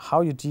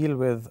 how you deal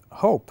with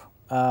hope,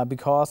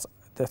 because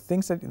the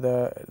things that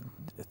the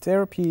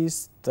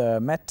therapies, the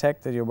med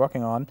tech that you're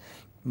working on,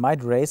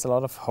 might raise a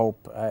lot of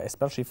hope,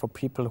 especially for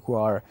people who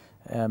are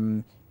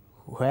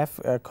who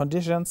have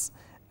conditions,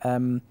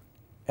 and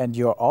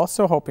you're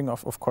also hoping,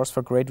 of course,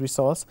 for great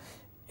results.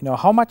 You know,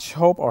 how much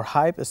hope or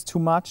hype is too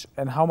much,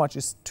 and how much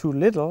is too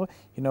little?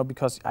 You know,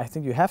 because I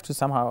think you have to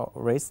somehow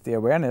raise the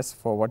awareness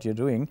for what you're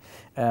doing.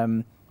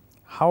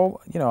 How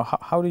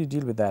do you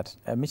deal with that,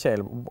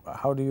 Michael?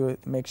 How do you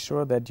make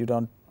sure that you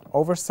don't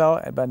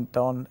oversell but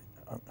don't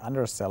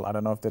undersell? I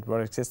don't know if that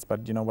word exists,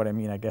 but you know what I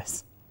mean, I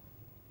guess.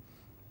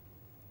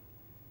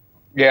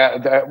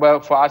 Yeah, well,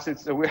 for us,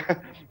 it's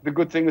the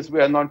good thing is we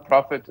are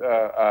non-profit,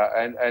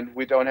 and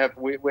we don't have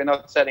we're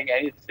not selling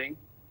anything,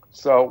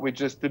 so we're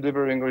just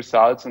delivering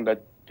results and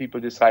let people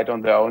decide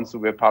on their own. So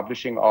we're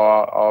publishing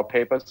our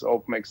papers,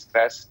 open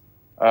access.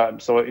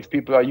 So if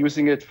people are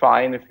using it,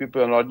 fine. If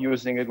people are not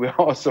using it, we're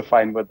also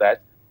fine with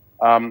that.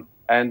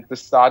 And the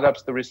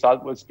startups, the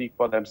result will speak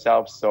for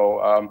themselves.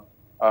 So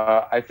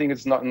I think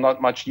it's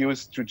not much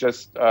use to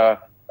just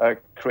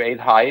create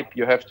hype.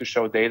 You have to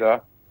show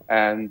data,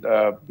 and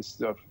this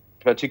is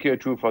particularly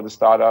true for the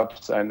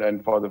startups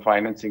and for the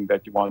financing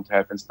that you want to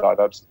have in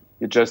startups.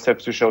 You just have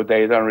to show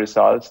data and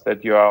results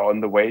that you are on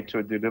the way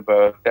to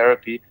deliver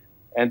therapy,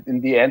 and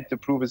in the end, the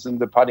proof is in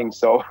the pudding.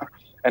 So,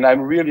 and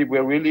I'm really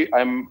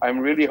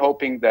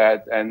hoping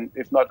that, and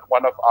if not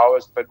one of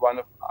ours, but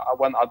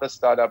one other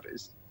startup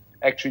is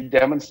actually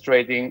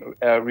demonstrating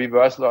a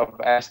reversal of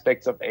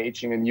aspects of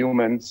aging in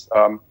humans,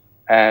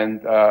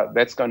 and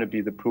that's going to be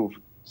the proof.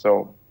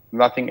 So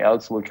nothing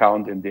else will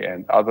count in the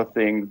end. Other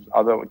things,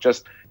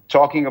 just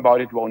talking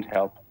about it won't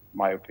help,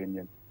 my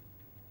opinion.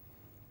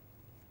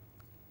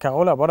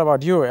 Carola, what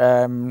about you?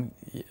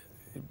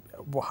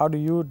 How do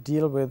you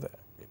deal with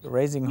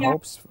raising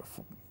hopes?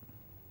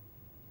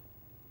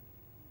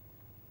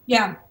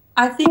 Yeah,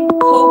 I think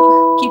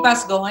hope keeps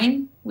us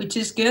going, which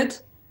is good,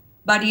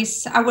 but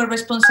it's our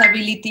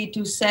responsibility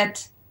to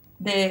set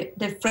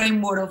the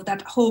framework of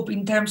that hope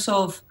in terms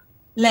of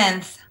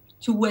length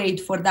to wait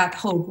for that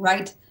hope,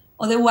 right?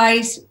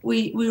 Otherwise,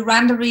 we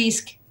run the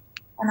risk,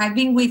 and I've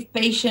been with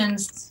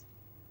patients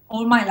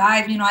all my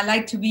life. You know, I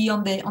like to be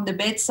on the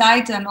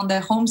bedside and on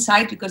the home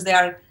side because they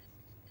are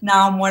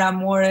now more and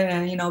more,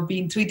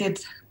 being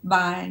treated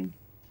by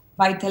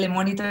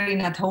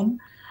telemonitoring at home.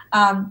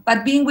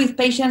 But being with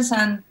patients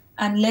and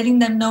letting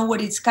them know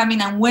what is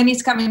coming and when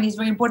it's coming is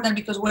very important,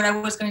 because what I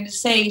was going to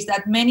say is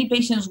that many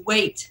patients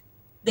wait.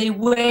 They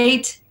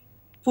wait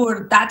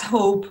for that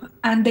hope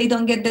and they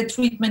don't get the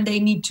treatment they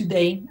need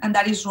today, and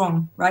that is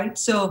wrong, right?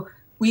 So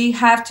we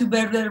have to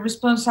bear the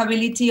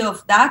responsibility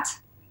of that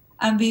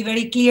and be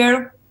very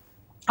clear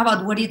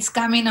about what is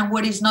coming and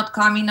what is not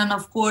coming. And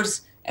of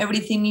course,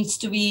 everything needs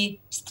to be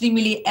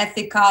extremely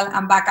ethical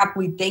and back up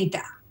with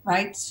data,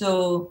 right?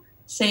 So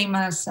same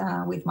as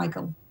with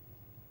Michael.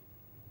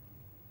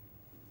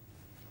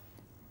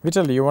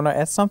 Vitaly, you want to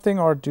add something,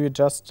 or do you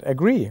just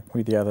agree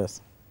with the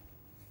others?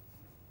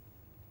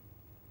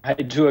 I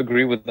do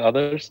agree with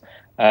others.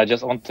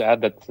 Just want to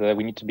add that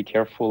we need to be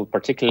careful,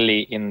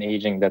 particularly in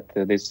aging, that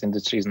this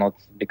industry is not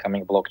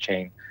becoming a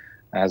blockchain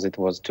as it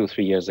was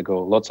 2-3 years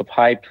ago. Lots of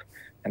hype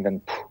and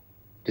then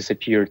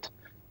disappeared,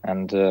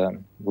 and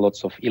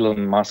lots of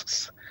Elon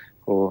Musks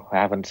who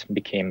haven't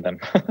became them.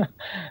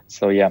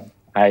 So yeah,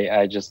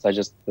 I just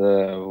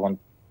want,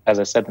 as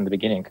I said in the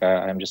beginning,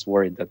 I'm just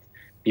worried that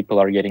people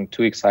are getting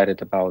too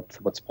excited about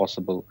what's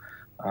possible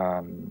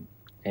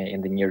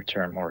in the near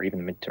term or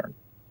even midterm.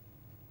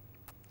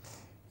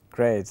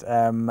 Great.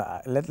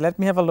 Let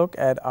me have a look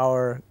at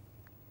our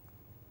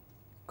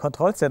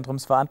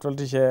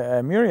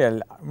Kontrollzentrumsverantwortliche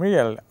Muriel.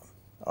 Muriel,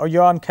 oh,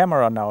 you're on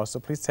camera now, so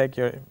please take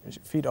your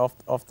feet off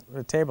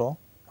the table.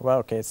 Well,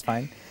 okay, it's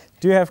fine.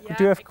 Do you have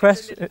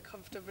questions? I'm a little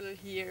comfortable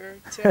here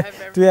to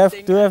have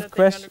everything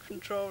under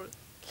control.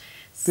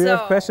 Do you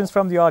have questions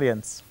from the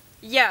audience?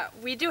 Yeah,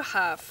 we do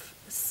have.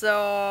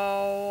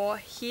 So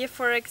here,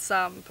 for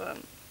example,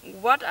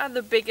 what are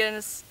the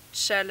biggest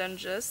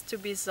challenges to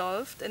be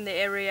solved in the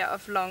area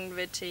of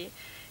longevity?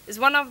 Is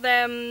one of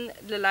them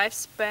the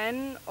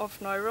lifespan of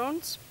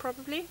neurons,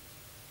 probably?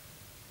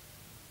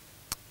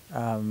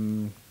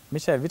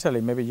 Michael,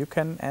 Vitaly, maybe you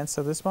can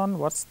answer this one.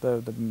 What's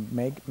the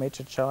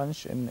major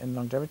challenge in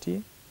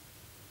longevity?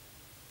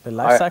 The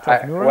life cycle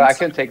of neurons? Well, I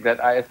can take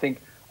that. I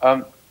think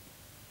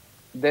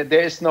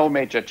there is no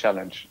major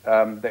challenge.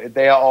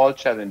 They are all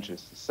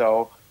challenges.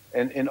 So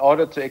in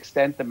order to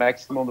extend the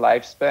maximum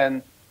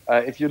lifespan,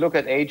 if you look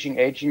at aging,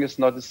 aging is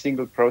not a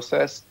single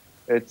process.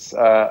 It's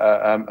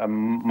a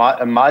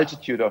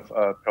multitude of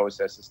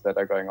processes that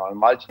are going on, a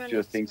multitude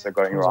of things are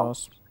going wrong.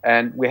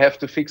 And we have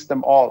to fix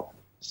them all.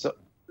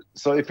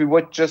 So if we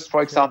would just,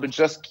 for example,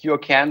 just cure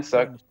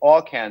cancer,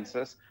 all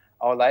cancers,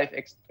 our life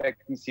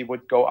expectancy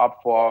would go up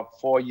for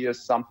 4 years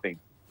something.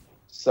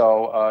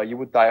 So you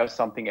would die of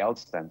something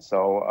else then.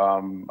 So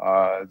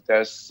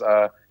there's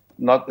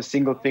not a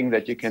single thing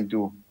that you can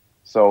do.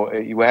 So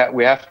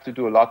we have to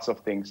do lots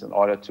of things in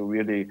order to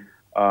really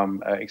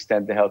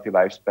extend the healthy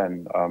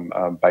lifespan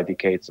by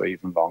decades or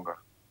even longer.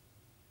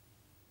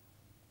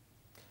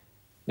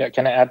 Yeah,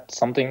 can I add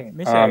something?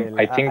 Michael,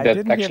 I think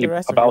that actually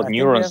about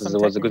neurons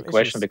was a good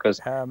question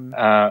because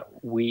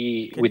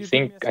we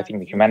think, I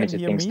think humanity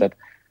thinks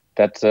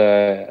that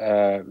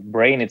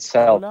brain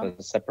itself as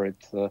a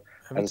separate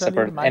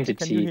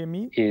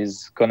entity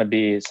is going to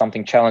be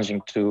something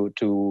challenging to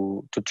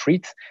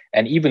treat.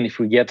 And even if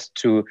we get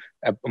to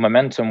a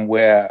momentum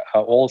where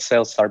all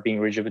cells are being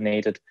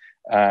rejuvenated,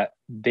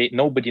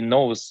 nobody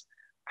knows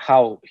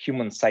how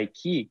human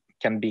psyche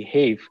can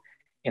behave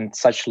in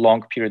such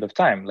long period of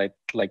time, like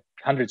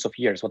hundreds of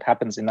years. What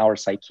happens in our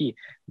psyche,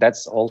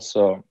 that's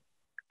also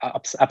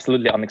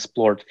absolutely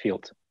unexplored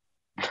field.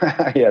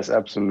 Yes,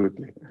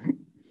 absolutely.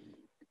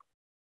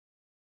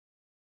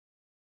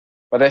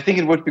 But I think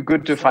it would be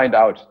good to find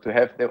out, to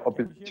have the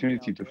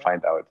opportunity to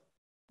find out.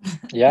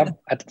 Yeah,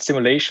 at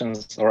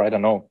simulations, or I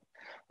don't know,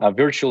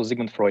 virtual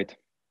Sigmund Freud.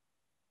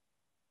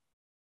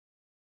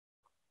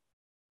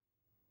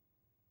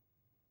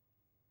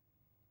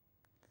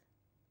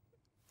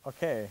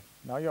 Okay,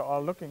 now you're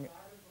all looking.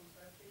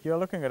 You're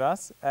looking at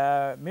us.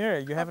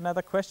 Miri, you have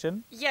another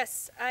question?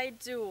 Yes, I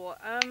do.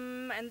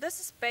 And this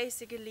is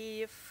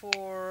basically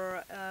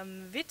for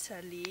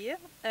Vitaly.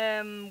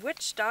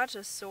 Which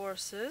data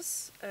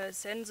sources,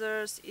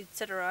 sensors,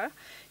 etc.,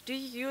 do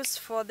you use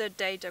for the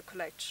data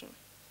collection?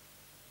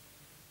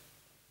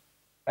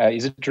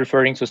 Is it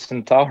referring to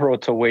Centaura or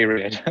to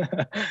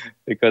Wayraid?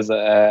 Because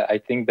I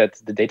think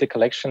that the data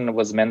collection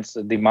was meant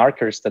the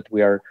markers that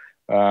we're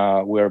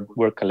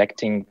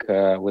collecting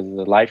with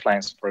the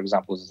lifelines, for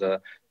example.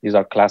 These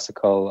are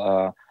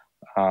classical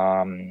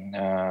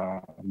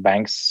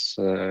banks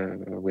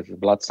with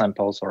blood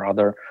samples or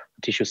other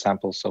tissue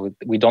samples. So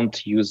we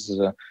don't use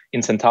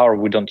in Centaura.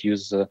 We don't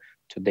use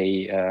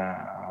today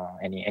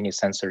any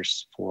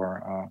sensors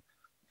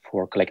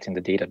for collecting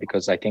the data,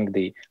 because I think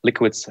the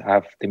liquids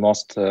have the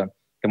most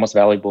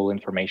valuable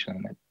information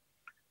in it.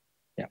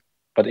 Yeah,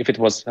 but if it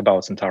was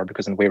about Centaura,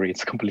 because in Wayraid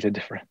it's completely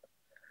different.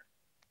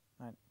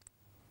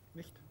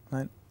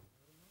 Nein.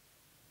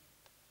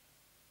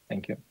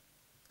 Thank you.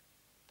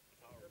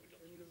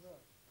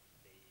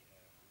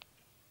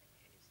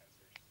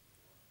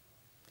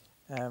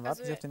 Im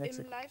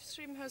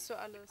Livestream hörst du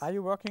alles. Are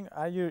you working?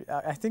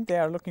 I think they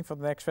are looking for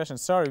the next question.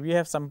 Sorry, we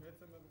have some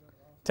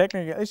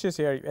technical issues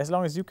here. As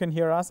long as you can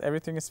hear us,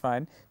 everything is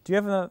fine. Do you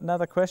have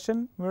another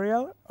question,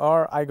 Muriel,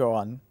 or I go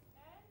on?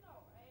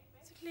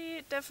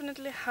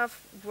 Definitely have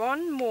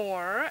one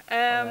more.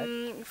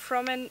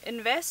 From an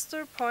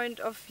investor point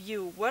of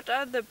view, what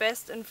are the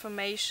best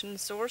information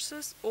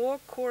sources or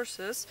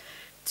courses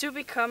to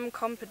become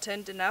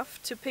competent enough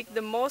to pick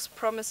the most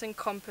promising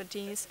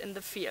companies in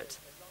the field?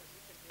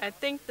 I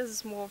think this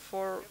is more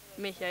for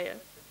Michael.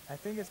 I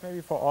think it's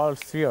maybe for all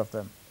three of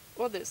them.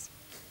 Or this.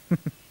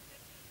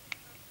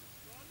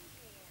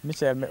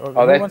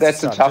 Michael,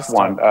 that's a tough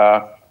one.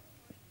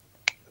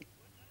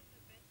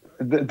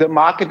 The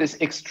market is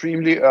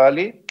extremely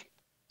early.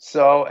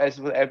 So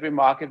as with every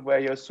market where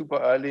you're super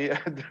early,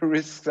 the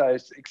risks are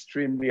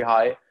extremely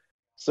high.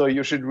 So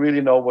you should really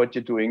know what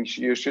you're doing.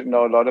 You should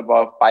know a lot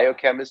about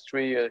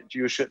biochemistry.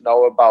 You should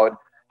know about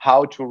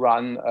how to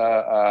run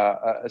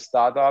a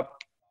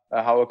startup,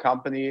 how a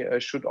company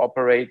should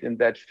operate in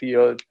that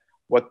field,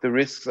 what the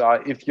risks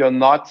are. If you're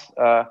not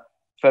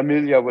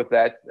familiar with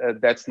that,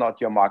 that's not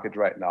your market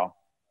right now.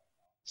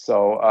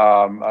 So,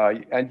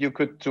 and you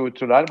could, to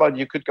learn about it,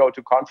 you could go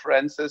to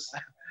conferences,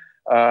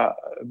 a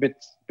bit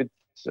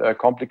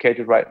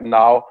complicated right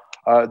now.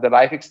 The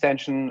Life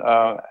Extension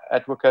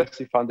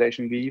Advocacy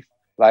Foundation, Greve,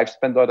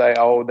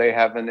 Lifespan.io, they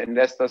have an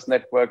investors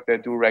network. They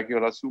do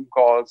regular Zoom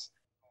calls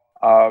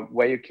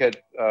where you could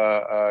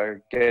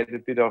get a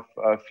bit of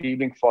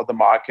feeling for the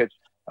market.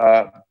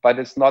 But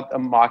it's not a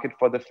market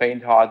for the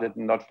faint-hearted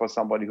and not for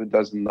somebody who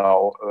doesn't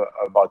know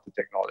about the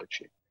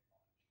technology.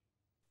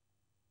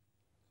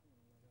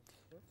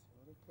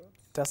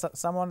 Does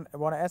someone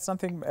want to add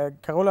something?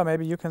 Carola,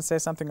 maybe you can say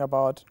something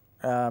about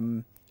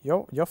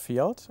your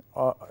field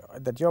or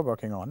that you're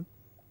working on.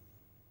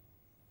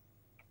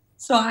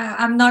 So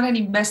I'm not an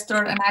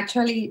investor, and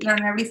actually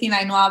learn everything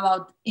I know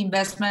about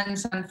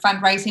investments and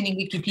fundraising in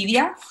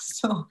Wikipedia.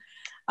 So,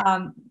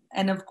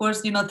 and of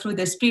course, through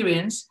the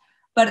experience.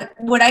 But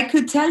what I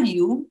could tell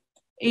you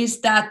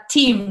is that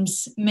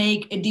teams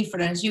make a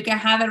difference. You can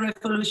have a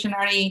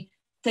revolutionary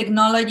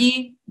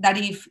technology that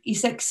if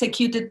is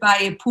executed by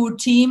a poor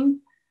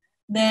team,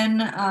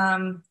 then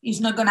it's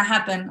not going to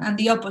happen, and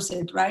the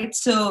opposite, right?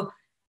 So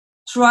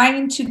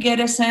trying to get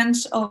a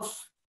sense of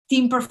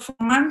team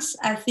performance,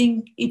 I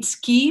think it's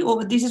key,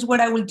 or this is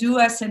what I will do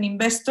as an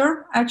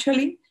investor,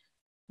 actually,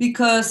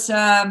 because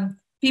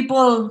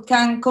people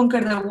can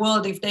conquer the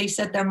world if they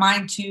set their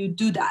mind to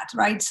do that,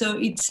 right? So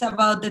it's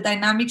about the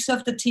dynamics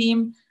of the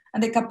team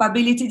and the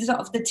capabilities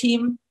of the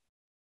team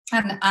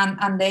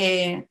and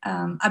the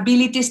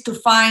abilities to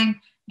find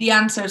the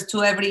answers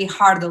to every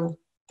hurdle.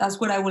 That's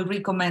what I will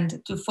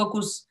recommend, to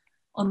focus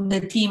on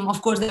the team.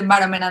 Of course, the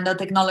environment and the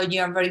technology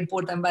are very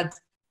important,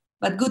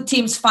 but good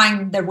teams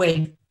find their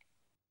way.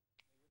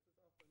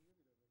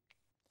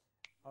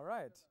 All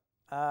right.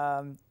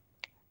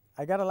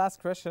 I got a last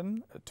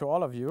question to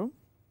all of you,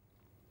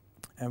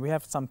 and we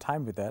have some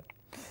time with that.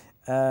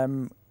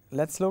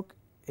 Let's look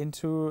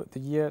into the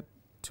year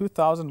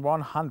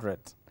 2100.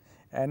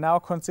 And now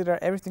consider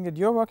everything that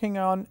you're working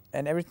on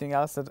and everything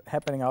else that's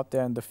happening out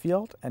there in the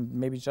field, and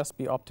maybe just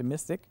be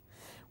optimistic.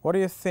 What do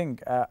you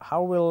think?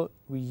 How will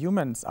we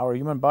humans, our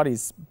human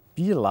bodies,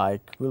 be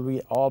like? Will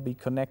we all be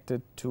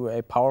connected to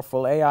a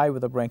powerful AI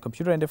with a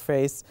brain-computer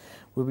interface?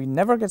 Will we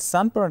never get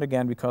sunburned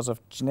again because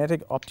of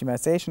genetic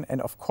optimization? And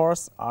of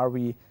course, are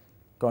we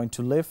going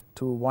to live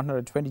to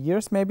 120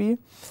 years maybe?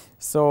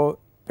 So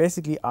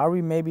basically, are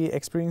we maybe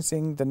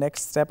experiencing the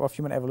next step of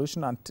human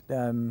evolution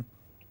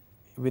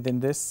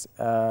within this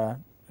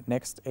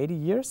next 80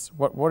 years?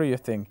 What do you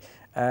think?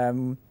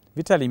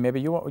 Vitaly, maybe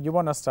you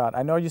want to start.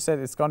 I know you said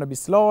it's going to be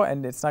slow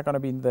and it's not going to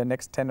be in the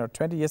next 10 or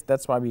 20 years.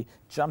 That's why we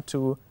jumped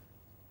to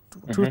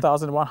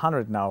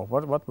 2100 now.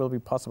 What will be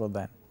possible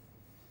then?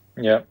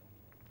 Yeah.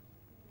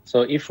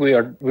 So if we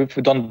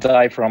don't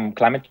die from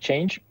climate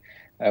change,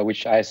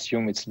 which I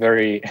assume it's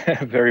very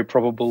very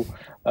probable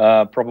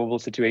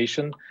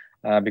situation,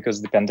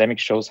 because the pandemic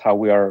shows how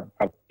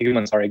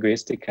humans are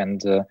egoistic,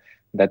 and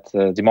that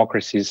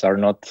democracies are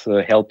not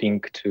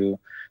helping to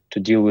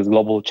deal with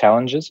global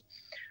challenges.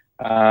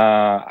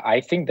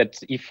 I think that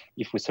if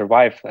we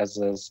survive as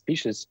a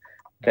species,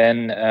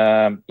 then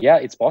yeah,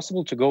 it's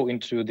possible to go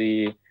into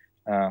the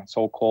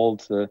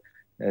so-called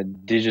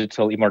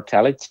digital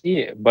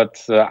immortality.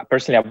 But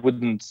personally, I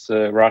wouldn't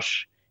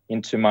rush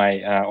into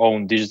my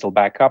own digital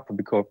backup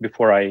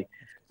before I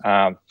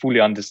fully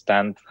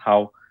understand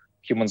how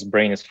human's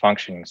brain is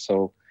functioning.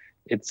 So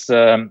it's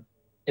a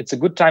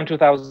good time.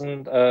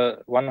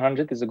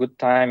 2100 is a good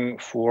time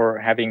for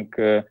having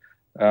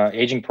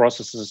aging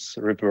processes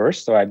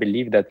reversed. So I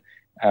believe that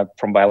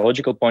from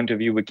biological point of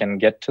view, we can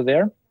get to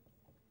there,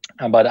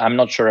 but I'm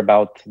not sure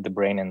about the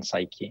brain and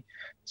psyche.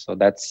 So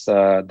that's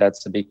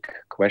a big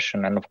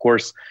question. And of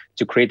course,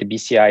 to create a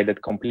BCI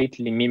that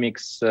completely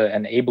mimics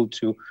and able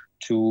to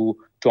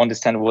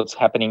understand what's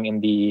happening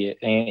in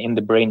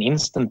the brain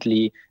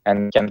instantly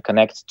and can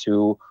connect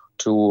to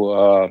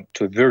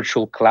a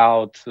virtual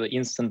cloud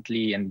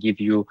instantly and give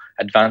you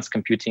advanced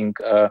computing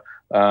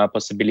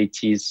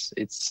possibilities,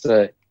 it's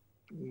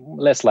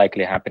less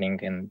likely happening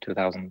in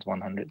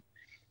 2100.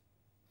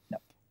 No,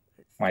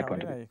 my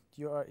point of view.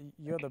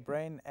 You're the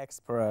brain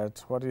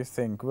expert. What do you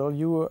think? Will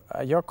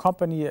your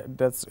company,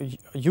 that's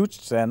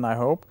huge then, I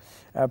hope,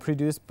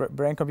 produce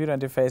brain-computer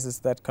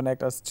interfaces that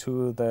connect us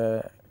to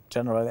the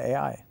general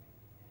AI?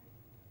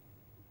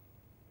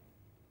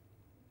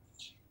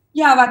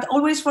 Yeah, but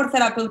always for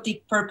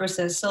therapeutic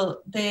purposes.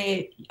 So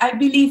I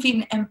believe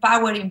in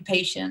empowering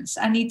patients,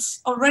 and it's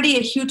already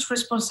a huge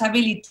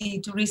responsibility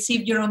to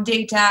receive your own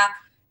data,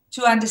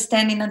 to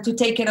understand it, and to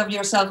take care of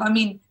yourself. I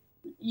mean,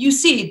 you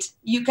see it.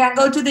 You can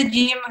go to the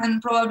gym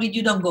and probably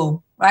you don't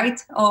go, right?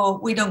 Or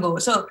we don't go.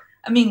 So,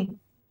 I mean,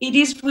 it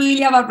is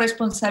really about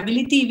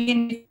responsibility.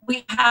 Even if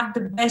we have the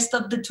best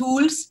of the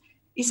tools,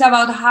 it's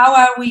about how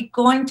are we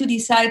going to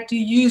decide to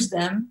use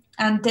them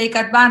and take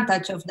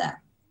advantage of them.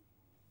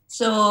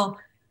 So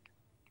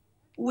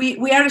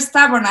we are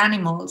stubborn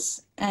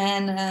animals,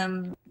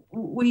 and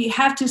we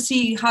have to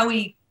see how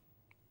we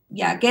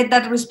get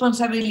that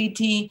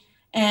responsibility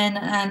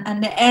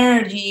and the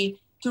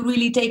energy to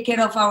really take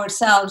care of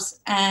ourselves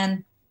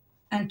and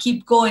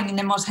keep going in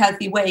the most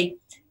healthy way.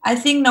 I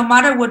think no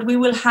matter what we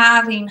will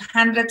have in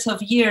hundreds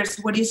of years,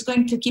 what is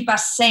going to keep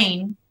us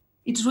sane,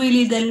 it's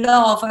really the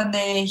love and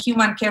the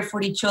human care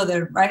for each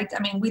other, right? I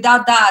mean,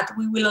 without that,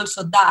 we will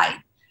also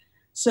die.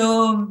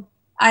 So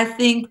I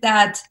think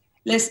that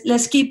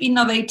let's keep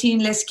innovating,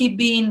 let's keep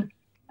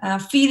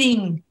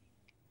feeding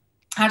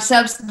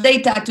ourselves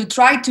data to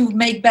try to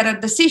make better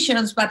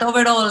decisions, but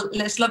overall,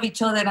 let's love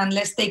each other and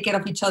let's take care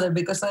of each other,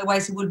 because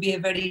otherwise it will be a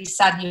very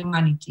sad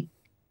humanity.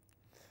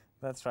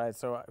 That's right.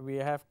 So we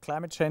have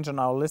climate change on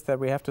our list that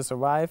we have to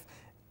survive.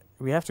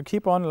 We have to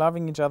keep on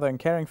loving each other and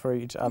caring for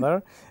each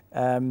other.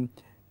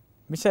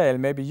 Michael,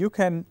 maybe you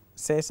can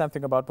say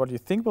something about what you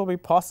think will be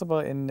possible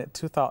in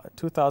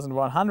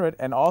 2100,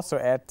 and also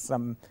add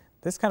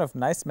this kind of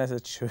nice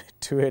message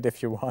to it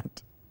if you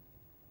want.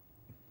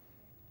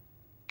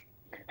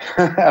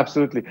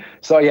 Absolutely.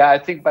 So yeah, I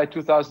think by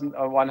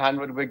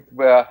 2100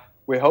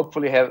 we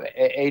hopefully have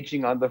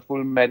aging under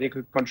full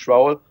medical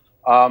control.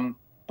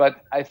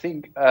 But I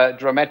think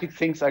dramatic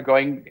things are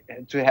going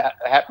to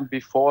happen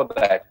before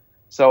that.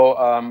 So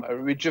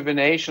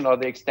rejuvenation or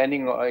the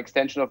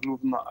extension of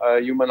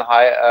human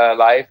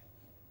lifespan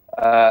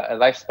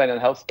and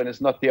health span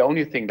is not the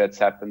only thing that's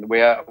happened.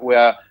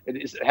 Where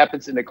it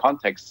happens in the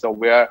context. So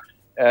we're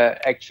in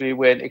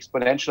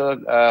exponential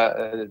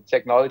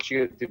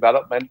technology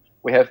development.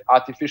 We have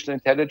artificial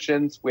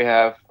intelligence. We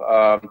have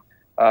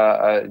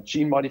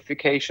gene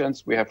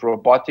modifications. We have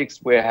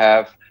robotics. We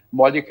have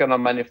molecular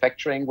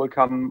manufacturing will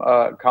come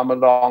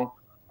along.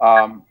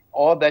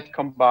 All that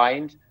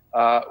combined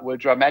will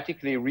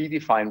dramatically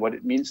redefine what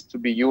it means to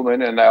be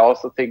human. And I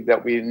also think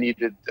that we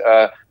needed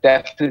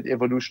definite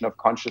evolution of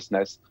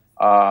consciousness.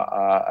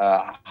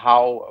 Why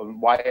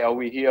are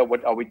we here?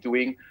 What are we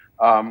doing?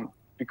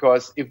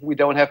 Because if we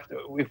don't have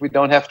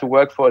to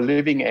work for a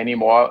living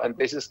anymore, and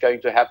this is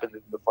going to happen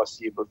in the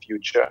foreseeable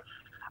future,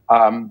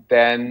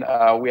 then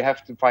we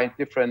have to find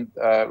different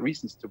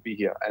reasons to be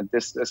here. And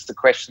this is the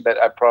question that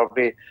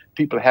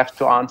people have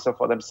to answer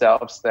for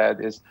themselves.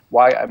 That is,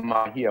 why am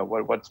I here?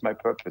 What's my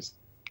purpose?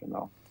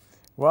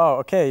 Wow.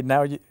 Okay.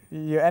 Now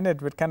you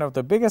ended with kind of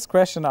the biggest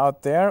question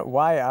out there.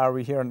 Why are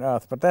we here on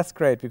Earth? But that's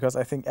great, because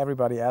I think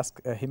everybody asked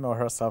him or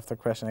herself the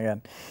question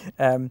again.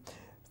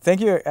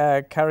 Thank you,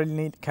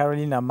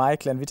 Carolina,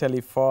 Michael, and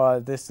Vitaly, for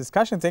this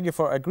discussion. Thank you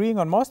for agreeing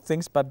on most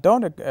things, but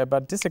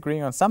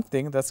disagreeing on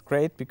something. That's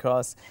great,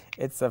 because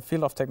it's a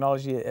field of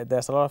technology.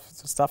 There's a lot of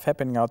stuff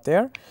happening out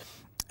there.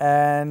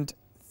 And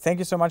thank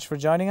you so much for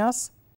joining us.